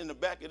that ain't in the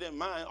back of their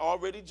mind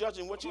already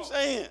judging what you're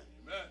saying?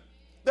 Amen.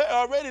 They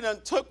already done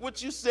took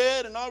what you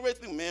said and already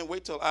think, man,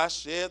 wait till I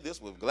share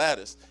this with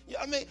Gladys.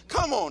 Yeah, I mean,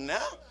 come on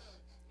now.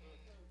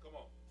 Come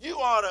on. You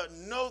ought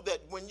to know that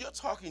when you're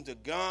talking to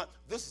God,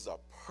 this is a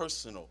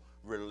personal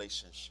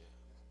relationship.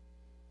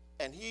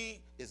 And he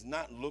is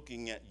not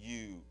looking at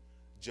you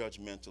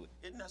judgmentally.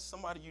 Isn't that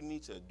somebody you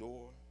need to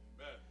adore?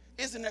 Amen.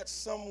 Isn't that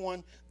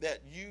someone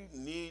that you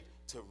need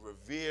to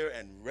revere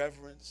and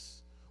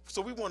reverence?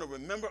 So we want to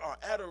remember our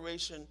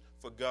adoration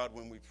for God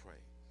when we pray.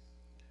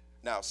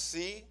 Now,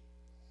 see,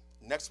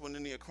 next one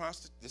in the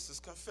acrostic, this is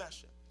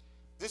confession.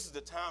 This is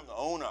the time to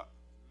own up.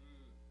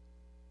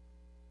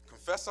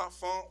 Confess our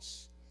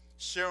faults,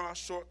 share our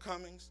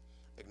shortcomings,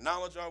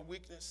 acknowledge our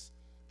weakness,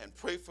 and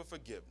pray for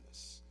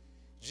forgiveness.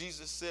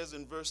 Jesus says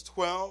in verse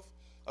 12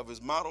 of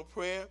his model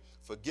prayer,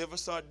 forgive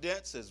us our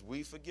debts as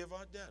we forgive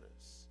our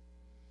debtors.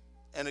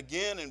 And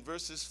again in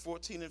verses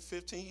 14 and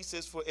 15, he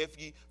says, for if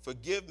ye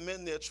forgive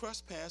men their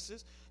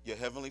trespasses, your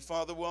heavenly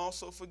Father will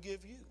also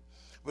forgive you.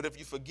 But if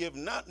you forgive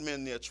not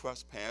men their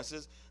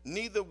trespasses,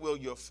 neither will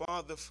your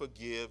Father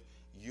forgive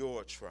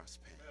your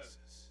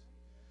trespasses.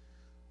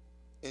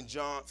 In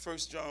 1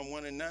 John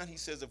 1 and 9, he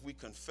says, if we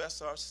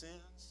confess our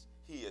sins,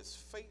 he is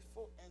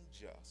faithful and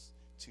just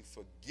to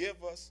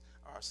forgive us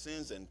our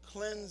sins and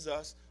cleanse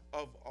us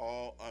of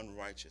all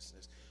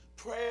unrighteousness.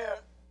 Prayer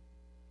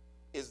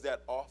is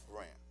that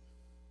off-ramp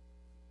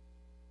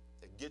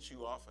that gets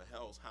you off of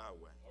hell's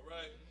highway. All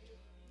right.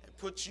 And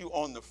puts you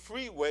on the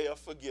freeway of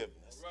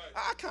forgiveness. All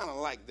right. I kind of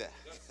like that.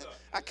 Yes,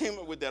 I came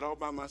up with that all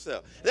by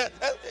myself.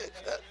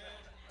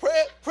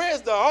 Prayer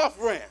is the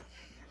off-ramp.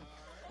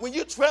 When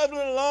you're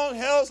traveling along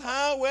hell's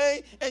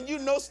highway and you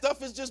know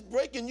stuff is just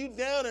breaking you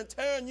down and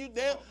tearing you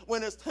down,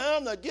 when it's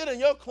time to get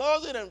in your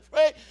closet and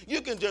pray, you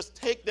can just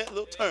take that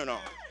little turn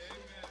off.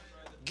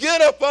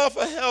 Get up off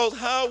of hell's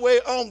highway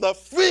on the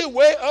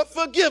freeway of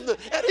forgiveness.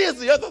 And here's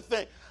the other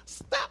thing.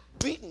 Stop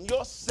beating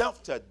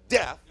yourself to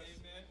death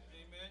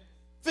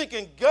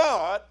thinking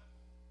God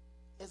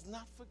is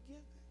not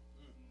forgiving.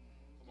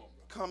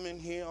 Come in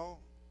here on.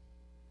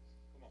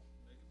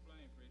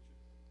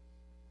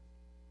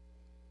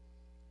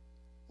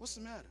 What's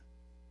the matter?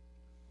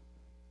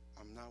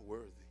 I'm not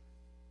worthy.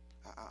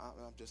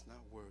 I'm just not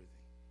worthy.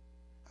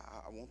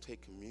 I won't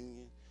take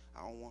communion.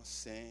 I don't want to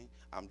sing.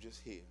 I'm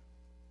just here.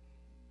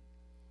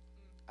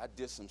 I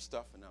did some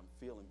stuff and I'm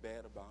feeling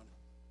bad about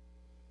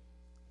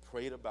it.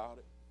 Prayed about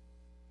it.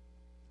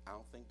 I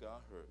don't think God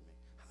heard me.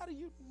 How do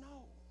you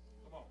know?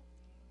 Come on.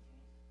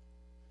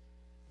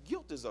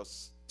 Guilt is a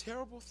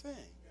terrible thing.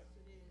 Yes,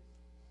 it is.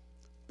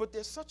 But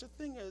there's such a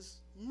thing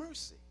as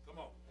mercy. Come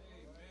on.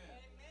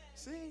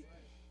 Amen.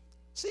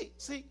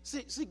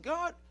 See,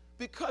 God,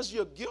 because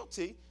you're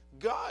guilty,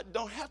 God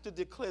don't have to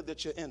declare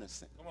that you're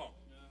innocent. Come on.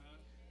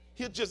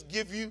 He'll just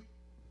give you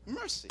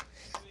mercy.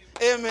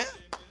 Amen.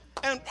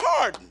 And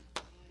pardon.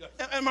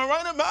 Am I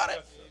right about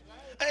it?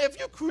 If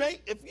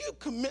you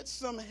commit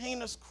some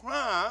heinous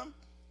crime,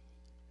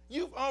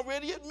 you've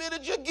already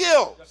admitted your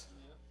guilt.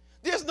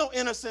 There's no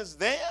innocence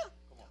there.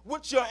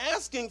 What you're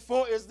asking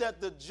for is that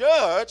the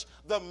judge,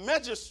 the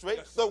magistrate,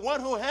 the one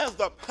who has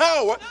the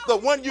power, the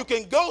one you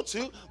can go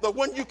to, the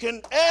one you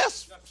can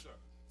ask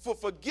for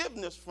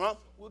forgiveness from,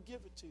 will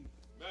give it to you.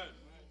 Amen.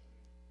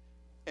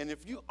 And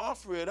if you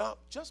offer it up,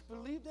 just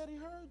believe that he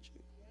heard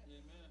you.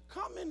 Amen.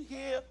 Come in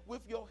here with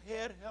your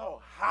head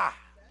held high.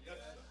 Yes,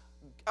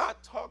 I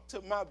talked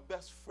to my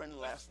best friend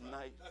last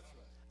night,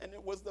 and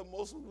it was the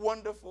most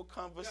wonderful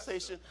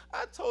conversation.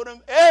 I told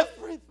him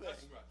everything.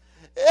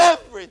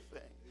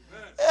 Everything.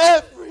 Amen.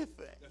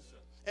 Everything. Yes,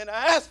 and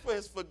I asked for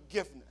his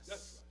forgiveness.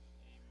 Yes,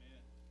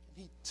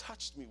 he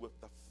touched me with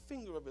the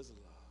finger of his love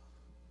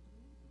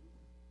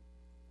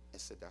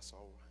and said, that's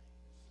all right.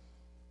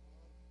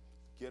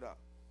 Get up.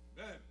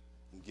 Amen.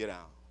 And get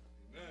out.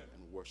 Amen.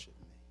 And worship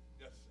me.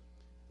 Yes,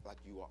 like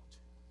you ought to.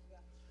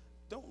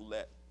 Don't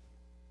let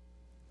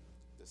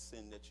the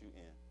sin that you're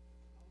in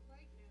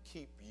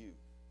keep you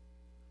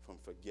from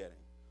forgetting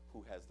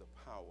who has the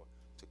power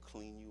to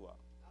clean you up.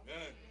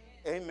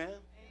 Amen. Amen.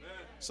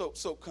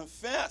 So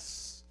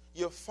confess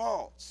your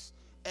faults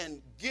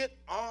and get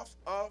off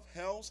of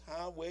hell's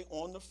highway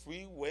on the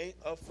freeway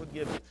of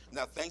forgiveness.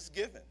 Now,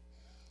 Thanksgiving.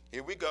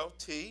 Here we go.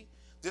 T.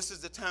 This is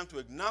the time to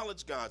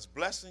acknowledge God's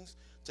blessings,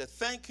 to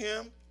thank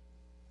him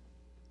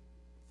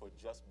for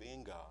just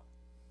being God.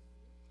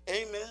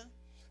 Amen.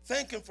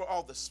 Thank him for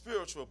all the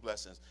spiritual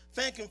blessings.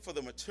 Thank him for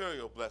the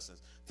material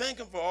blessings. Thank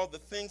him for all the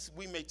things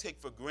we may take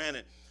for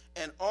granted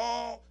and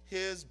all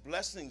his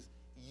blessings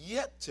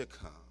yet to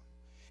come.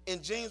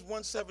 In James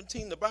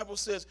 1:17, the Bible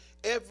says,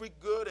 every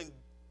good and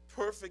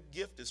perfect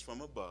gift is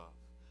from above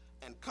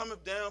and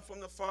cometh down from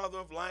the Father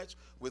of lights,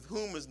 with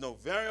whom is no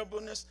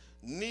variableness,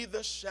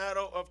 neither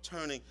shadow of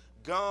turning.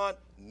 God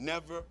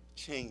never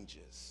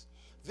changes.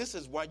 This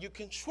is why you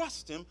can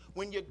trust him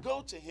when you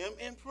go to him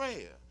in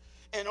prayer.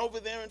 And over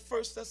there in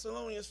 1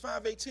 Thessalonians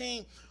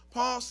 5:18,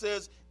 Paul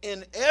says,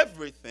 in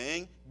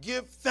everything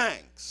give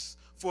thanks,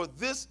 for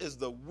this is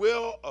the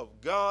will of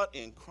God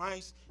in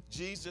Christ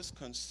Jesus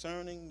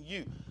concerning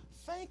you.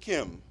 Thank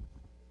him.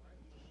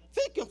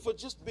 Thank him for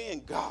just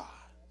being God.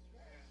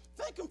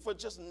 Thank him for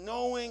just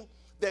knowing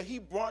that he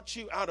brought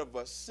you out of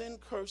a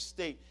sin-cursed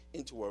state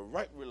into a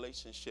right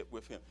relationship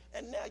with him.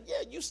 And now,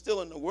 yeah, you're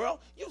still in the world.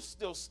 You're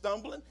still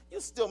stumbling.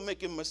 You're still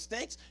making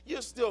mistakes.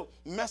 You're still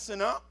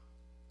messing up.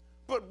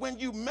 But when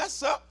you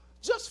mess up,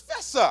 just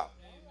fess up.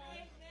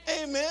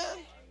 Amen.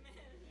 Amen.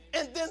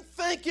 And then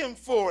thank him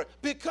for it,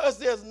 because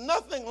there's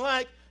nothing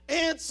like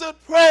answered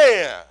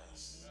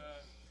prayers.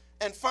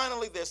 And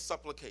finally, there's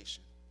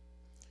supplication.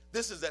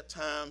 This is that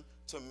time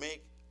to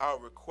make our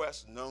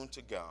requests known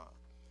to God.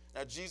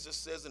 Now, Jesus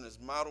says in his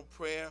model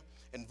prayer,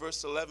 in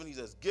verse 11, he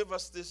says, give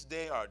us this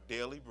day our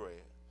daily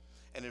bread.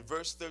 And in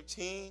verse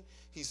 13,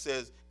 he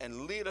says,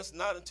 and lead us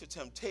not into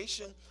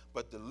temptation,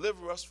 but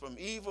deliver us from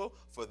evil,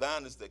 for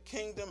thine is the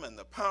kingdom and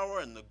the power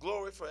and the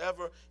glory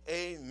forever.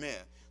 Amen.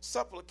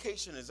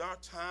 Supplication is our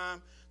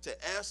time to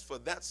ask for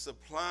that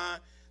supply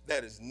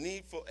that is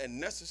needful and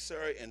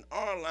necessary in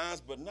our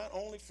lives, but not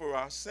only for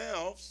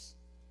ourselves,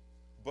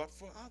 but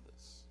for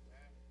others.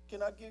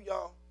 Can I give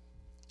y'all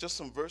just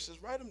some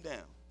verses? Write them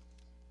down.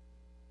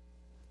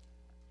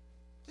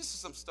 This is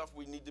some stuff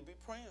we need to be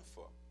praying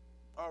for.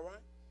 All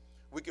right?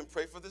 We can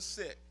pray for the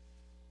sick.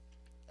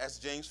 That's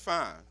James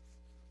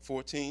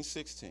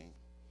 5:14-16.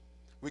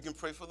 We can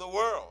pray for the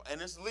world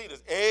and its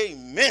leaders.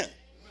 Amen.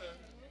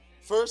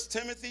 1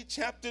 Timothy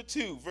chapter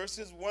 2,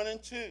 verses 1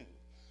 and 2.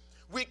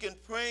 We can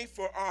pray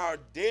for our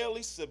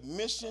daily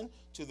submission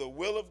to the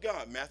will of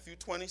God. Matthew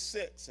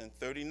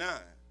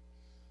 26:39.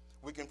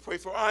 We can pray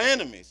for our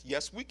enemies.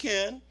 Yes, we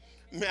can.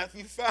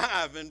 Matthew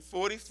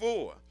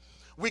 5:44.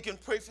 We can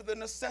pray for the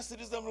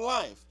necessities of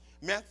life.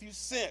 Matthew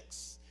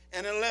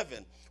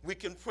 6:11. We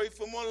can pray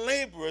for more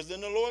laborers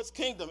in the Lord's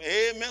kingdom.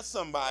 Amen,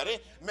 somebody.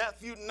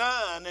 Matthew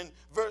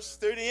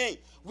 9:38.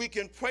 We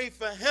can pray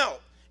for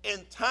help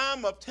in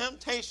time of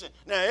temptation.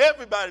 Now,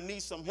 everybody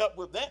needs some help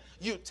with that.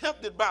 You're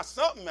tempted by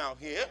something out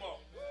here.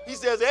 He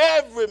says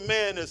every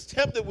man is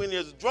tempted when he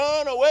is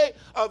drawn away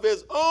of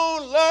his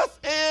own lust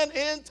and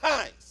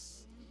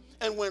enticed.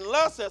 And when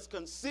lust has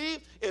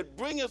conceived, it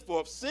bringeth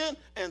forth sin,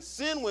 and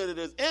sin, when it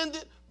is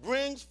ended,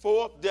 brings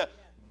forth death.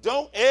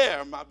 Don't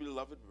err, my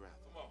beloved brethren.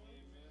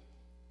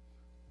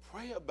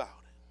 Pray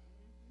about it.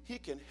 He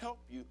can help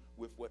you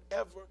with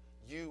whatever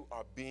you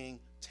are being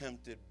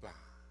tempted by.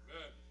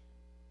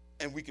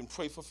 And we can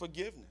pray for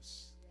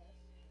forgiveness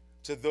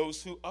to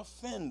those who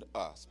offend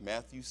us.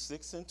 Matthew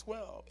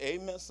 6:12.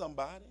 Amen,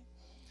 somebody.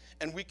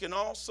 And we can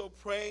also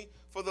pray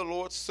for the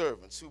Lord's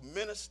servants who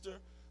minister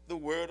the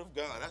word of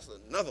God. That's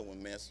another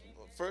one, man.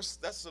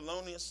 1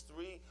 Thessalonians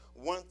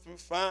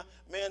 3:1-5.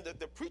 Man,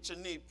 the preacher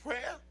need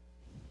prayer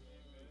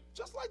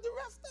just like the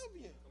rest of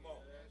you. Come on.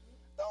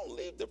 Don't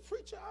leave the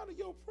preacher out of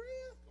your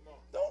prayer. Come on.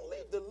 Don't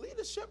leave the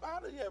leadership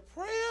out of your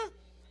prayer.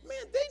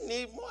 Man, they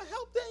need more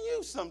help than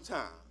you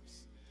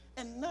sometimes.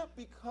 And not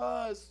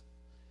because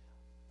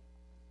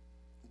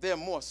they're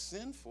more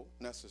sinful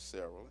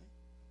necessarily,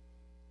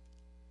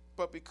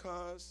 but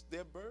because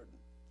their burden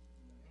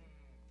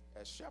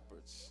as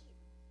shepherds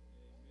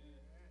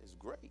is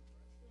great.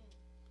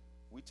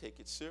 We take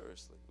it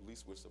seriously, at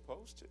least we're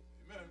supposed to.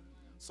 Amen.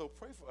 So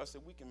pray for us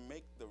that we can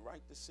make the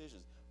right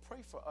decisions.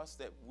 Pray for us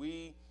that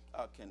we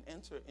can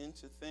enter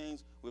into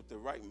things with the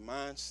right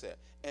mindset,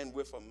 and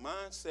with a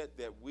mindset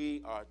that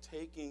we are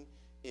taking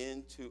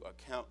into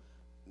account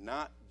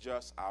not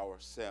just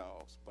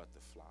ourselves, but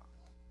the flock.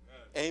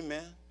 Amen. Amen.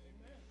 Amen.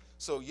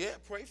 So, yeah,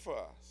 pray for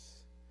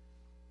us.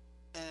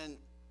 And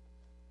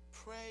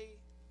pray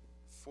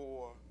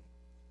for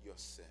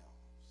yourselves.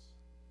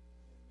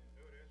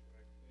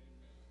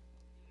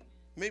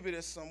 Maybe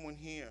there's someone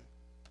here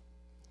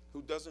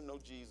who doesn't know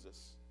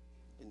Jesus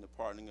in the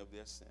pardoning of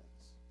their sins.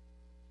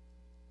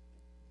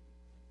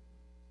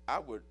 I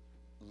would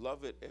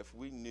love it if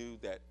we knew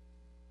that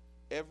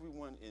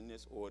everyone in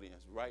this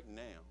audience right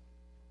now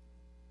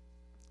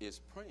is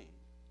praying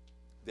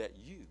that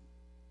you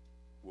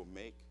will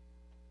make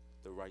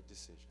the right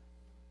decision,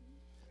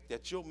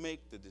 that you'll make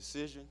the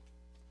decision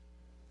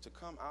to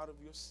come out of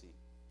your seat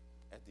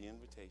at the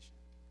invitation,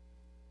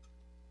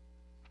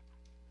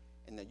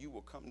 and that you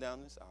will come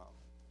down this aisle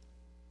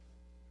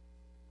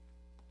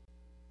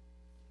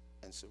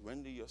and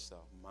surrender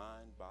yourself,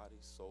 mind, body,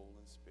 soul,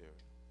 and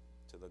spirit,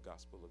 to the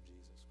gospel of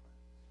Jesus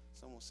Christ.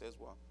 Someone says,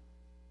 well,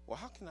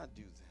 how can I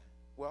do that?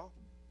 Well,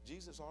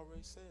 Jesus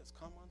already says,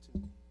 come unto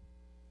me,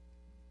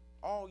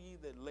 all ye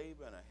that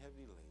labor and are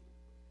heavy laden,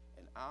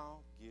 and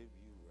I'll give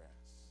you rest.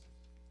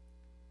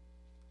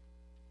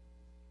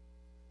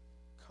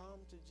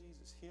 Come to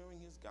Jesus, hearing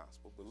his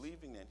gospel,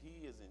 believing that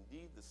he is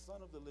indeed the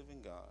Son of the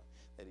living God,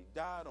 that he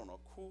died on a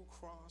cruel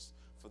cross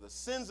for the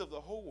sins of the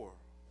whole world,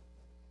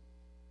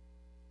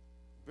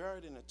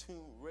 buried in a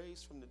tomb,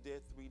 raised from the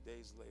dead 3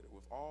 days later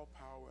with all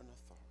power and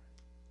authority.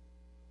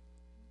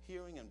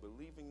 Hearing and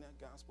believing that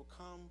gospel,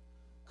 come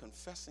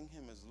confessing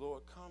him as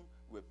Lord, come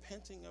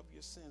repenting of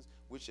your sins,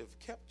 which have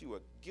kept you a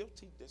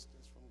guilty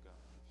distance from God.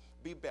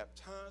 Be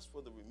baptized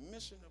for the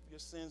remission of your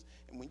sins,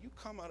 and when you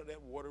come out of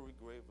that watery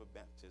grave of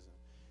baptism,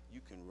 you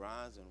can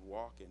rise and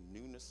walk in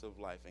newness of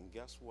life. And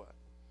guess what?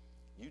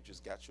 You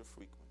just got your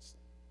frequency.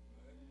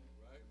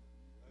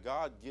 Right.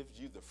 God gives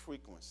you the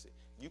frequency.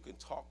 You can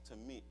talk to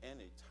me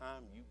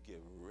anytime you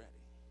get ready.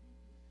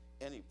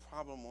 Any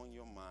problem on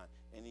your mind,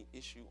 any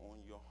issue on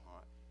your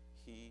heart,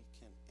 he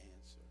can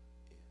answer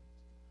it.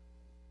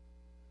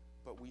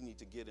 But we need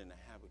to get in the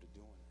habit of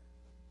doing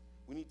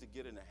that. We need to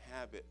get in the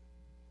habit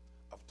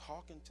of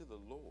talking to the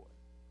Lord,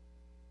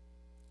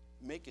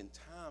 making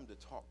time to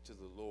talk to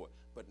the Lord,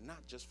 but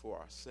not just for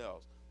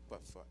ourselves,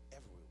 but for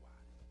everybody.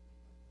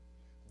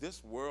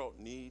 This world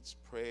needs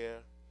prayer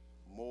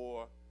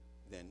more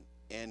than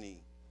anything.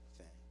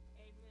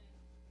 Amen.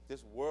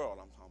 This world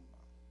I'm talking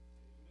about.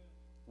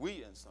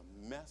 We in some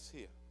mess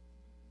here.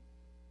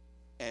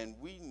 And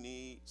we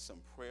need some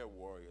prayer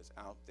warriors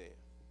out there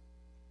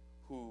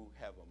who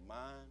have a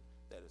mind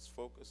that is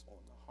focused on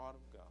the heart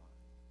of God,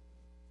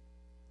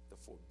 the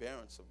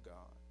forbearance of God.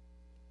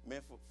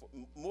 Man, for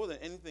more than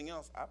anything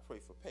else, I pray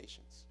for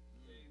patience.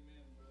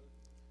 Amen, brother.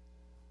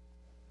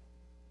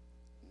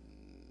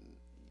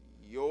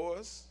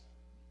 Yours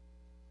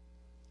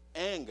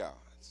and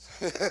God's.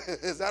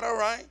 Is that all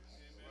right? Amen.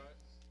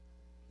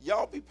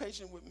 Y'all be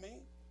patient with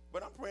me,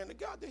 but I'm praying to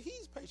God that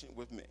he's patient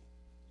with me.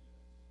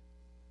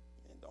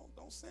 And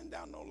don't send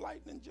down no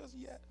lightning just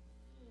yet.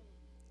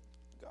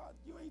 God,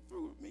 you ain't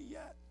through with me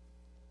yet.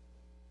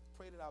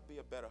 Pray that I'll be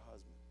a better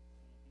husband,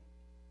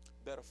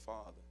 better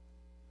father,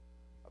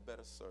 a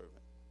better servant,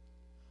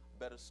 a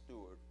better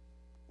steward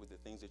with the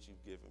things that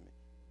you've given me,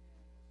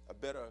 a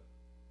better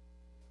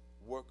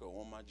worker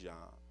on my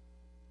job,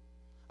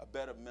 a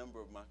better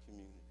member of my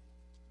community,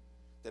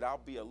 that I'll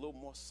be a little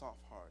more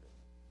soft-hearted,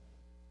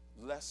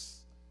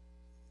 less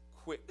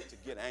quick to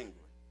get angry,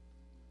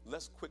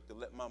 less quick to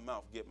let my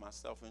mouth get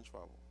myself in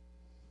trouble.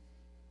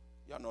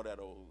 Y'all know that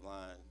old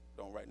line,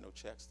 don't write no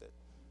checks that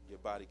your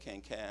body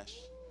can't cash.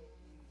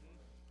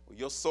 Well,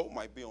 your soul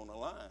might be on the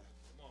line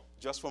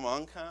just from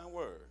an unkind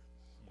word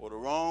or the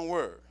wrong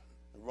word,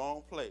 the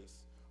wrong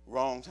place,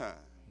 wrong time.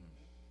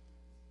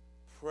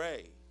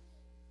 Pray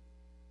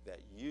that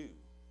you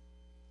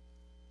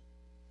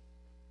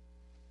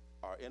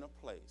are in a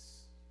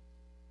place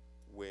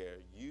where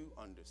you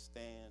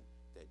understand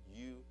that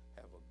you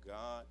have a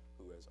God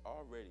who has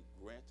already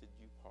granted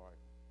you pardon.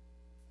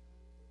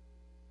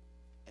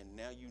 And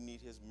now you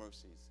need his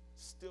mercies,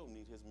 still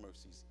need his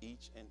mercies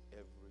each and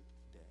every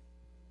day.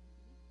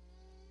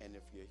 And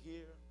if you're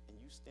here and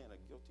you stand a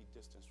guilty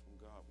distance from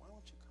God, why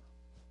don't you come?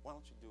 Why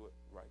don't you do it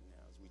right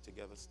now as we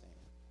together stand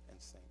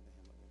and sing the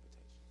hymn of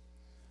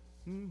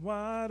invitation?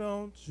 Why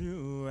don't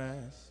you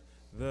ask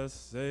the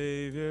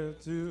Savior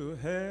to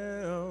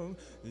help?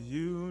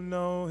 You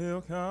know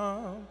he'll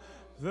come,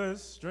 the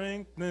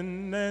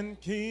strengthen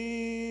and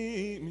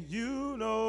keep. You know